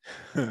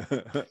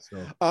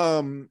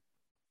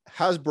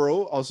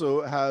 Hasbro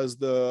also has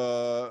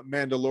the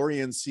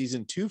Mandalorian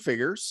season 2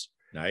 figures.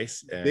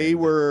 Nice. And they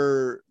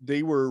were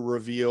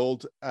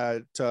revealed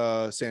at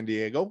San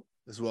Diego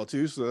as well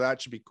too, so that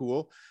should be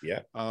cool.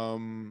 Yeah.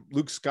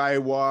 Luke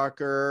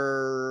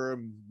Skywalker,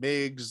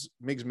 Migs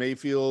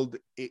Mayfield,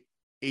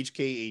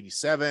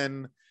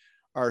 HK-87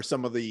 are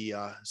some of the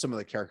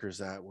characters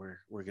that we're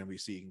going to be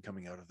seeing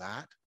coming out of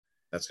that.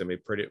 That's going to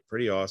be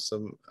pretty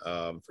awesome,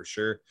 for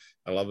sure.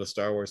 I love the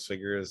Star Wars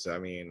figures. I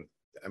mean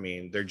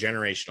they're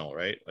generational,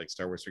 right? Like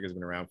Star Wars figures have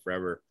been around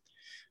forever.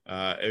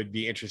 It would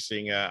be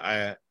interesting.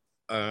 A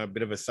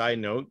bit of a side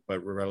note, but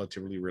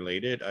relatively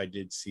related. I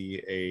did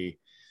see a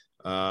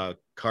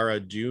Cara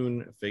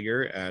Dune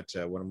figure at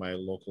one of my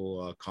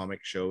local comic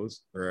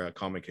shows, or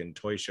comic and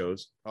toy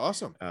shows.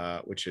 Awesome.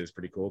 Which is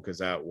pretty cool, because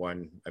that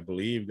one, I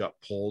believe, got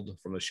pulled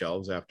from the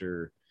shelves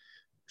after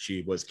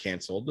she was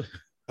canceled.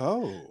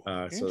 Oh,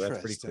 so that's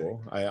pretty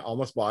cool. I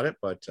almost bought it,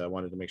 but I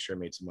wanted to make sure I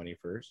made some money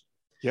first.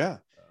 Yeah.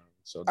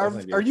 So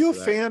are you a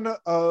fan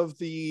of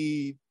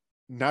the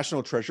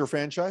National Treasure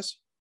franchise?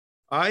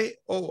 I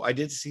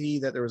did see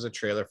that there was a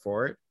trailer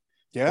for it.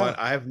 Yeah, but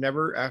I've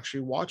never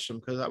actually watched them,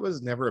 because I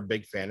was never a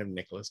big fan of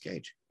Nicolas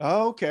Cage.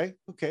 Oh, okay.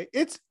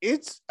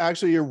 It's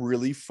actually a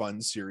really fun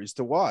series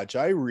to watch.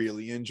 I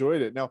really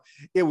enjoyed it. Now,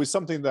 it was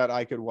something that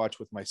I could watch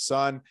with my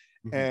son,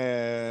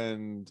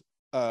 and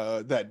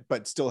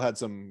but still had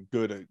some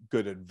good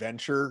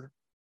adventure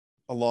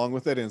along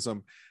with it, and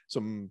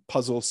some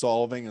puzzle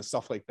solving and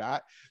stuff like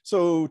that.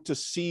 So to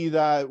see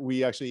that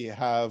we actually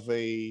have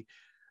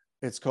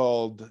it's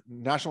called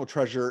National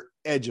Treasure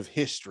Edge of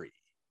History.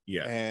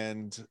 Yeah.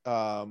 And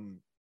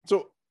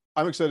so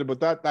I'm excited about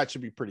that. That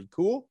should be pretty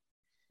cool.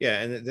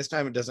 Yeah. And this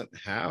time it doesn't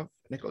have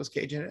Nicolas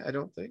Cage in it, I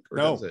don't think. Or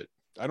no, does it?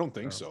 I don't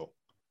think so.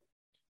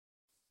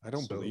 I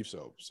don't believe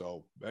so.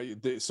 So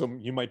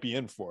you might be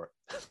in for it.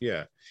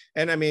 Yeah.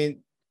 And I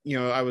mean,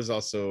 I was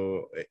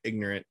also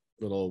ignorant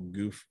little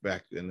goof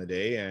back in the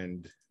day,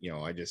 and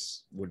I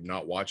just would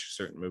not watch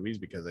certain movies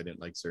because I didn't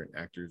like certain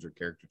actors or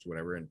characters or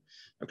whatever, and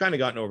I've kind of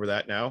gotten over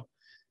that now.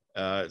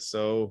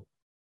 So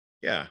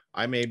yeah,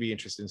 I may be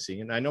interested in seeing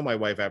it. And I know my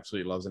wife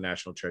absolutely loves the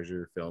National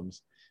Treasure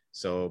films,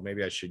 so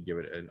maybe I should give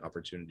it an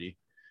opportunity.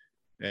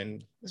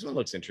 And this one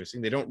looks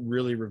interesting. They don't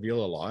really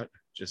reveal a lot,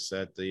 just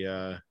that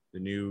the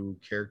new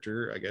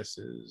character, I guess,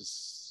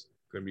 is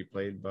going to be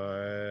played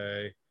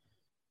by,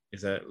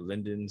 is that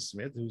Lyndon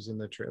Smith, who's in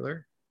the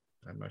trailer?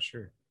 I'm not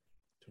sure.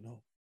 Don't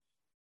know.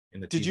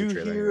 In the Did teaser you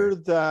trailer, hear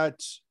anyway.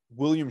 that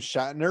William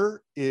Shatner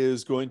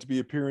is going to be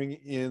appearing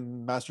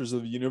in Masters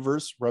of the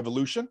Universe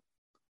Revolution?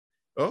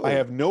 Oh, I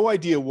have no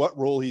idea what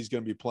role he's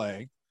going to be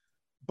playing,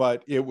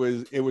 but it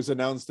was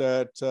announced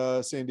at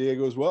San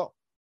Diego as well.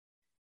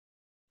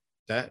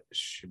 that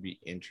should be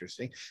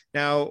interesting.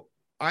 Now,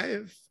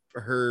 I've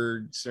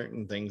heard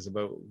certain things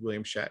about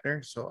William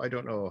Shatner, so I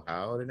don't know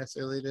how to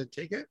necessarily to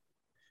take it.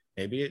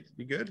 Maybe it'd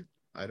be good.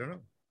 I don't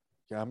know.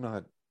 Yeah, I'm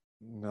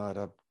not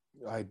up.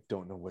 I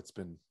don't know what's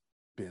been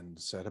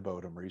said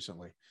about him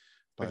recently,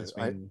 but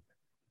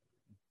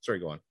sorry,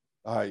 go on.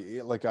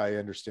 I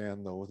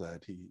understand though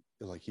that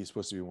he's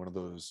supposed to be one of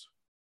those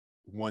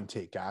one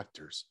take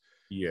actors.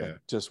 Yeah,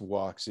 that just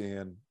walks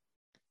in,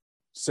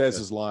 says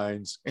his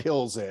lines,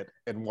 kills it,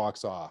 and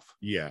walks off.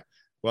 yeah.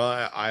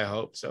 Well, I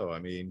hope so. I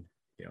mean,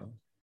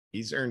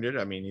 he's earned it.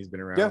 I mean, he's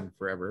been around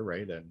forever,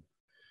 right? And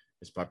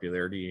his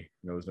popularity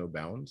knows no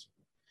bounds.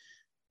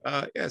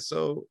 Yeah,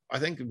 so I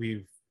think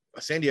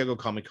San Diego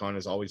Comic-Con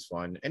is always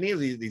fun. Any of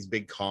these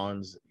big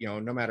cons,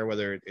 no matter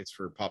whether it's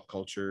for pop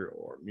culture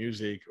or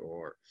music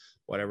or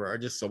whatever, are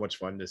just so much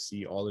fun to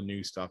see all the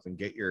new stuff and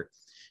get your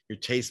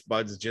taste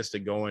buds just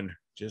going,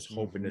 just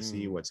hoping to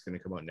see what's going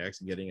to come out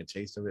next and getting a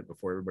taste of it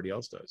before everybody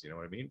else does. You know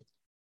what I mean?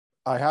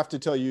 I have to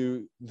tell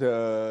you,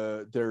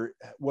 there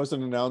was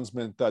an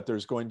announcement that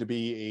there's going to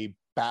be a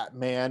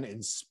Batman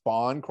and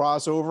Spawn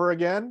crossover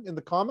again in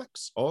the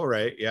comics. All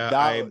right,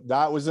 yeah,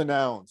 that was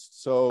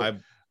announced. So I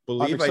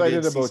believe I'm excited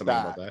I did see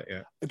about something that.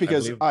 Yeah,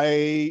 because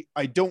I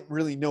don't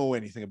really know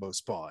anything about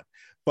Spawn,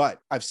 but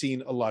I've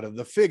seen a lot of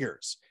the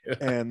figures,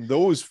 and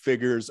those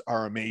figures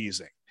are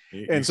amazing.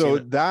 And so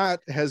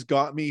that has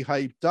got me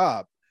hyped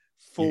up.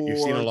 You've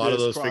seen a lot of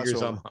those crossover.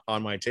 figures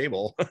on my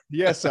table.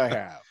 Yes, I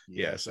have.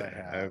 Yes, I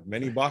have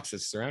many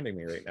boxes surrounding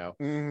me right now,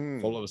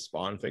 full of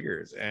Spawn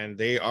figures, and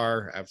they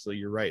are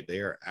absolutely, you're right, they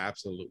are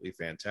absolutely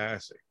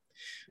fantastic.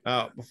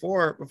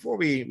 Before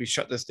we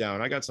shut this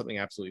down, I got something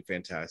absolutely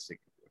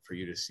fantastic for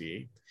you to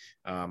see.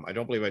 I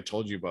don't believe I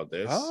told you about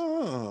this.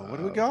 Oh, what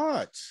do we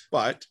got?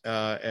 But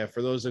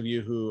for those of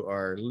you who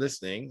are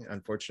listening,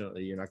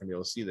 unfortunately, you're not going to be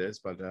able to see this,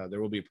 but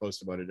there will be a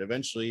post about it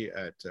eventually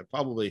at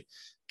probably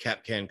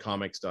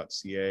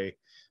capcancomics.ca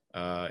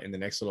in the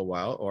next little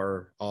while,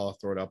 or I'll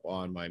throw it up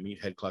on my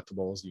Meathead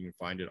Collectibles. You can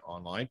find it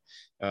online,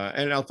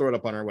 and I'll throw it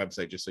up on our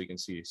website just so you can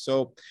see.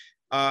 So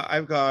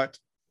I've got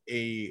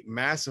a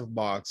massive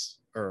box,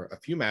 or a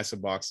few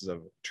massive boxes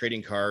of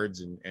trading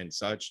cards and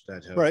such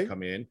that have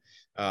come in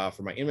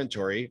for my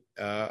inventory,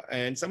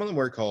 and some of them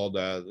were called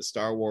the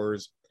Star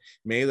Wars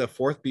May the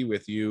 4th Be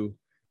With You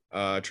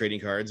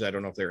trading cards. I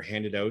don't know if they're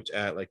handed out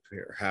at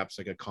perhaps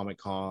a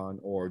Comic-Con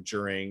or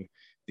during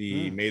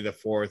the May the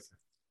 4th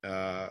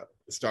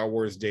Star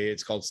Wars Day.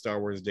 It's called Star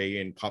Wars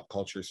Day in pop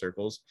culture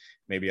circles.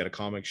 Maybe at a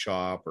comic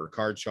shop or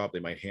card shop, they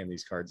might hand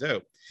these cards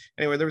out.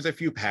 Anyway, there was a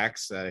few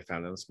packs that I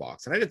found in this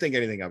box, and I didn't think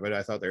anything of it.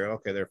 I thought they're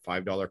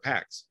 $5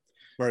 packs.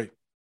 Right.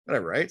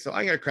 Whatever, right? So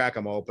I'm gonna crack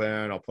them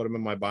open. I'll put them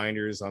in my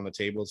binders on the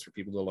tables for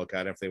people to look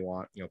at if they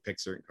want, pick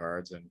certain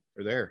cards, and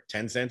they're there,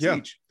 10 cents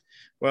each.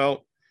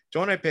 Well,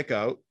 don't I pick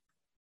out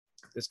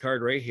this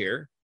card right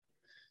here?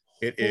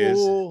 It is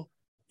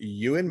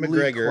Ewan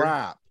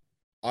McGregor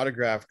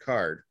autographed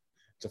card.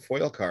 It's a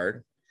foil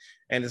card,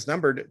 and it's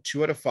numbered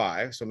 2 out of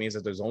 5, so it means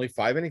that there's only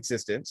 5 in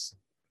existence.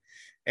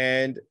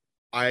 And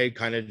I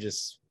kind of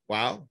just,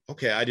 wow,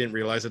 okay, I didn't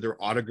realize that there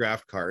were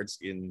autographed cards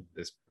in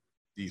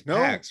these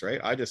packs,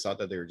 right? I just thought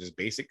that they were just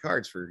basic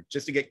cards for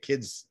just to get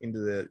kids into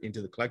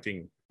the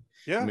collecting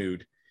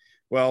mood.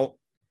 Well,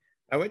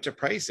 I went to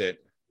price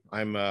it.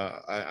 I'm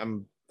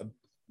a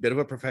bit of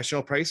a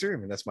professional pricer. I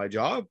mean, that's my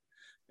job,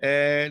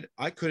 and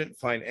I couldn't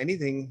find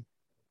anything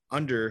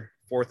under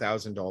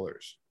 $4,000.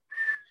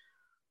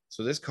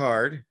 So this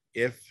card,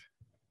 if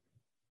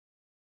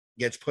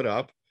gets put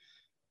up,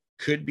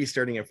 could be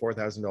starting at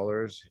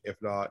 $4,000, if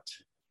not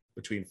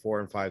between $4,000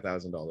 and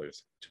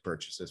 $5,000 to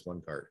purchase this one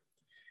card.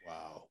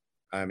 Wow.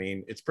 I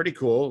mean, it's pretty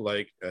cool.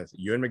 Like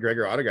Ewan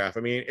McGregor autograph.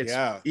 I mean, it's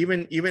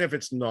even if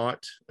it's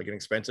not like an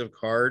expensive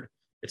card,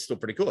 it's still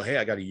pretty cool. Hey,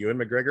 I got a Ewan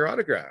McGregor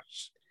autograph.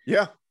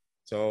 Yeah.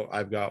 So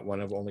I've got one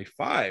of only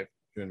 5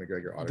 Ewan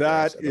McGregor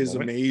autographs. That is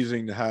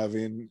amazing to have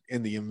in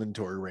the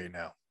inventory right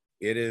now.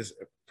 It is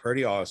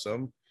pretty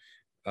awesome.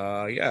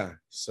 Yeah.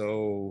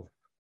 So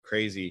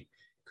crazy.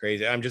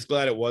 I'm just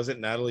glad it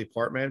wasn't Natalie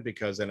Portman,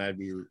 because then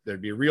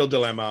there'd be a real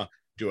dilemma.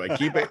 Do I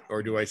keep it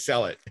or do I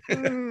sell it?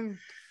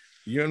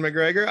 Ewan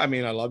McGregor. I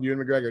mean, I love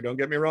Ewan McGregor. Don't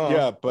get me wrong.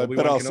 Yeah, but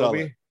I'll sell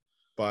it.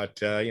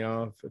 but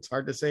it's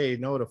hard to say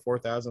no to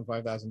 $4,000,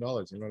 $5,000. You know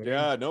what I mean?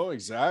 Yeah, no,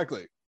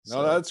 exactly. No,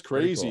 So, that's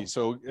pretty crazy. cool.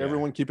 So Yeah.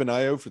 everyone keep an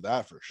eye out for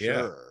that for sure.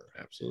 Yeah.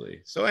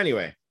 Absolutely. So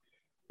anyway,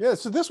 Yeah,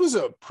 so this was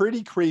a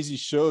pretty crazy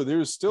show.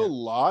 There's still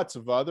lots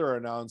of other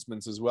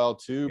announcements as well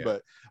too,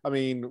 but I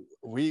mean,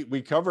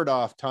 we covered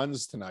off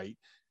tons tonight,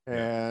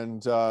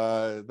 and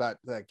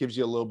that gives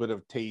you a little bit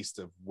of taste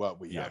of what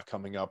we have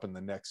coming up in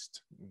the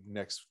next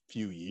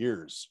few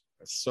years.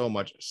 so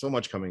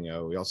much coming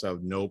out. We also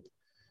have Nope.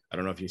 I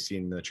don't know if you've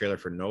seen the trailer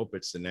for Nope.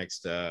 It's the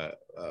next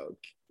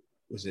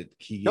was it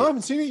Keegan? No, I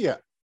haven't seen it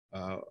yet.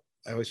 I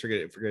always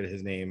forget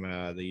his name,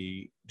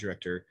 the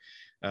director.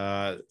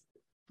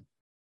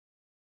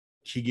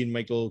 Keegan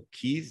Michael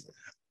Keys.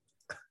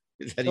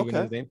 Is that even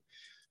his name?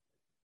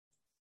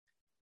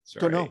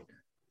 Sorry. Don't know.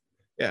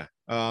 Yeah.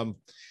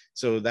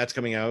 So that's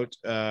coming out.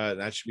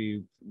 That should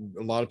be,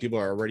 a lot of people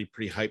are already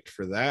pretty hyped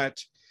for that.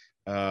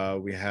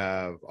 We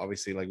have,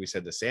 obviously, like we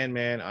said, the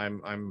Sandman.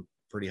 I'm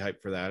pretty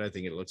hyped for that. I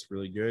think it looks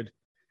really good.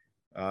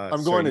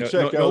 I'm going to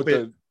check out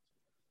the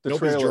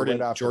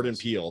trailer. Jordan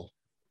Peele.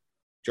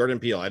 Jordan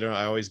Peele. I don't know.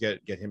 I always get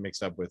him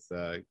mixed up with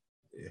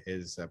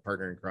his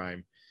partner in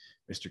crime,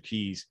 Mr.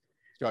 Keys.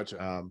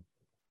 Gotcha.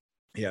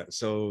 Yeah,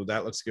 so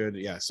that looks good.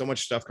 Yeah, so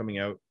much stuff coming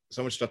out,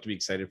 so much stuff to be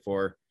excited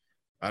for.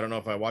 I don't know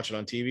if I watch it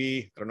on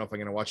TV. I don't know if I'm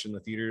going to watch it in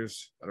the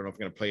theaters. I don't know if I'm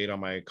going to play it on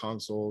my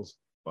consoles,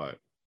 but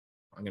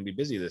I'm going to be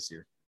busy this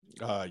year.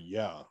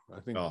 Yeah,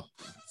 I think the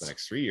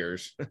next 3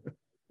 years.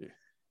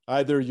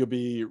 Either you'll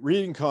be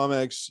reading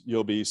comics,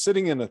 you'll be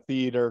sitting in a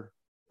theater,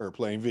 or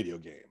playing video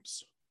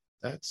games.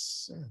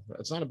 That's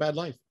not a bad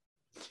life.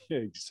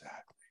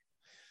 Exactly.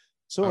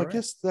 So I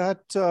guess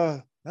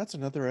that's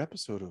another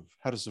episode of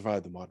How to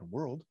Survive the Modern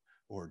World,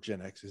 or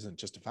Gen X Isn't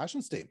Just a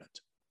Fashion Statement.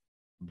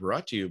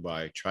 Brought to you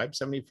by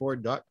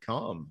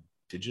tribe74.com.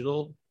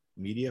 Digital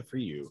media for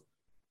you.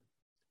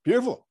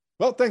 Beautiful.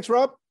 Well, thanks,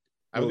 Rob.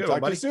 We'll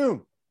talk to you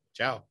soon.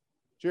 Ciao.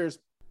 Cheers.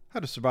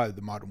 How to Survive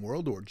the Modern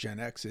World, or Gen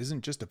X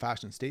Isn't Just a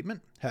Fashion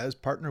Statement, has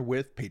partnered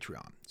with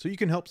Patreon, so you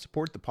can help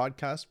support the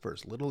podcast for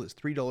as little as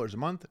 $3 a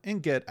month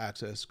and get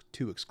access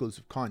to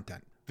exclusive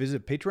content.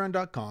 Visit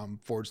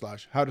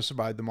patreon.com/How to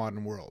Survive the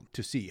Modern World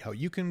to see how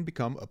you can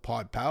become a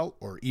pod pal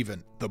or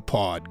even the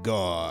pod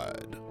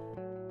god.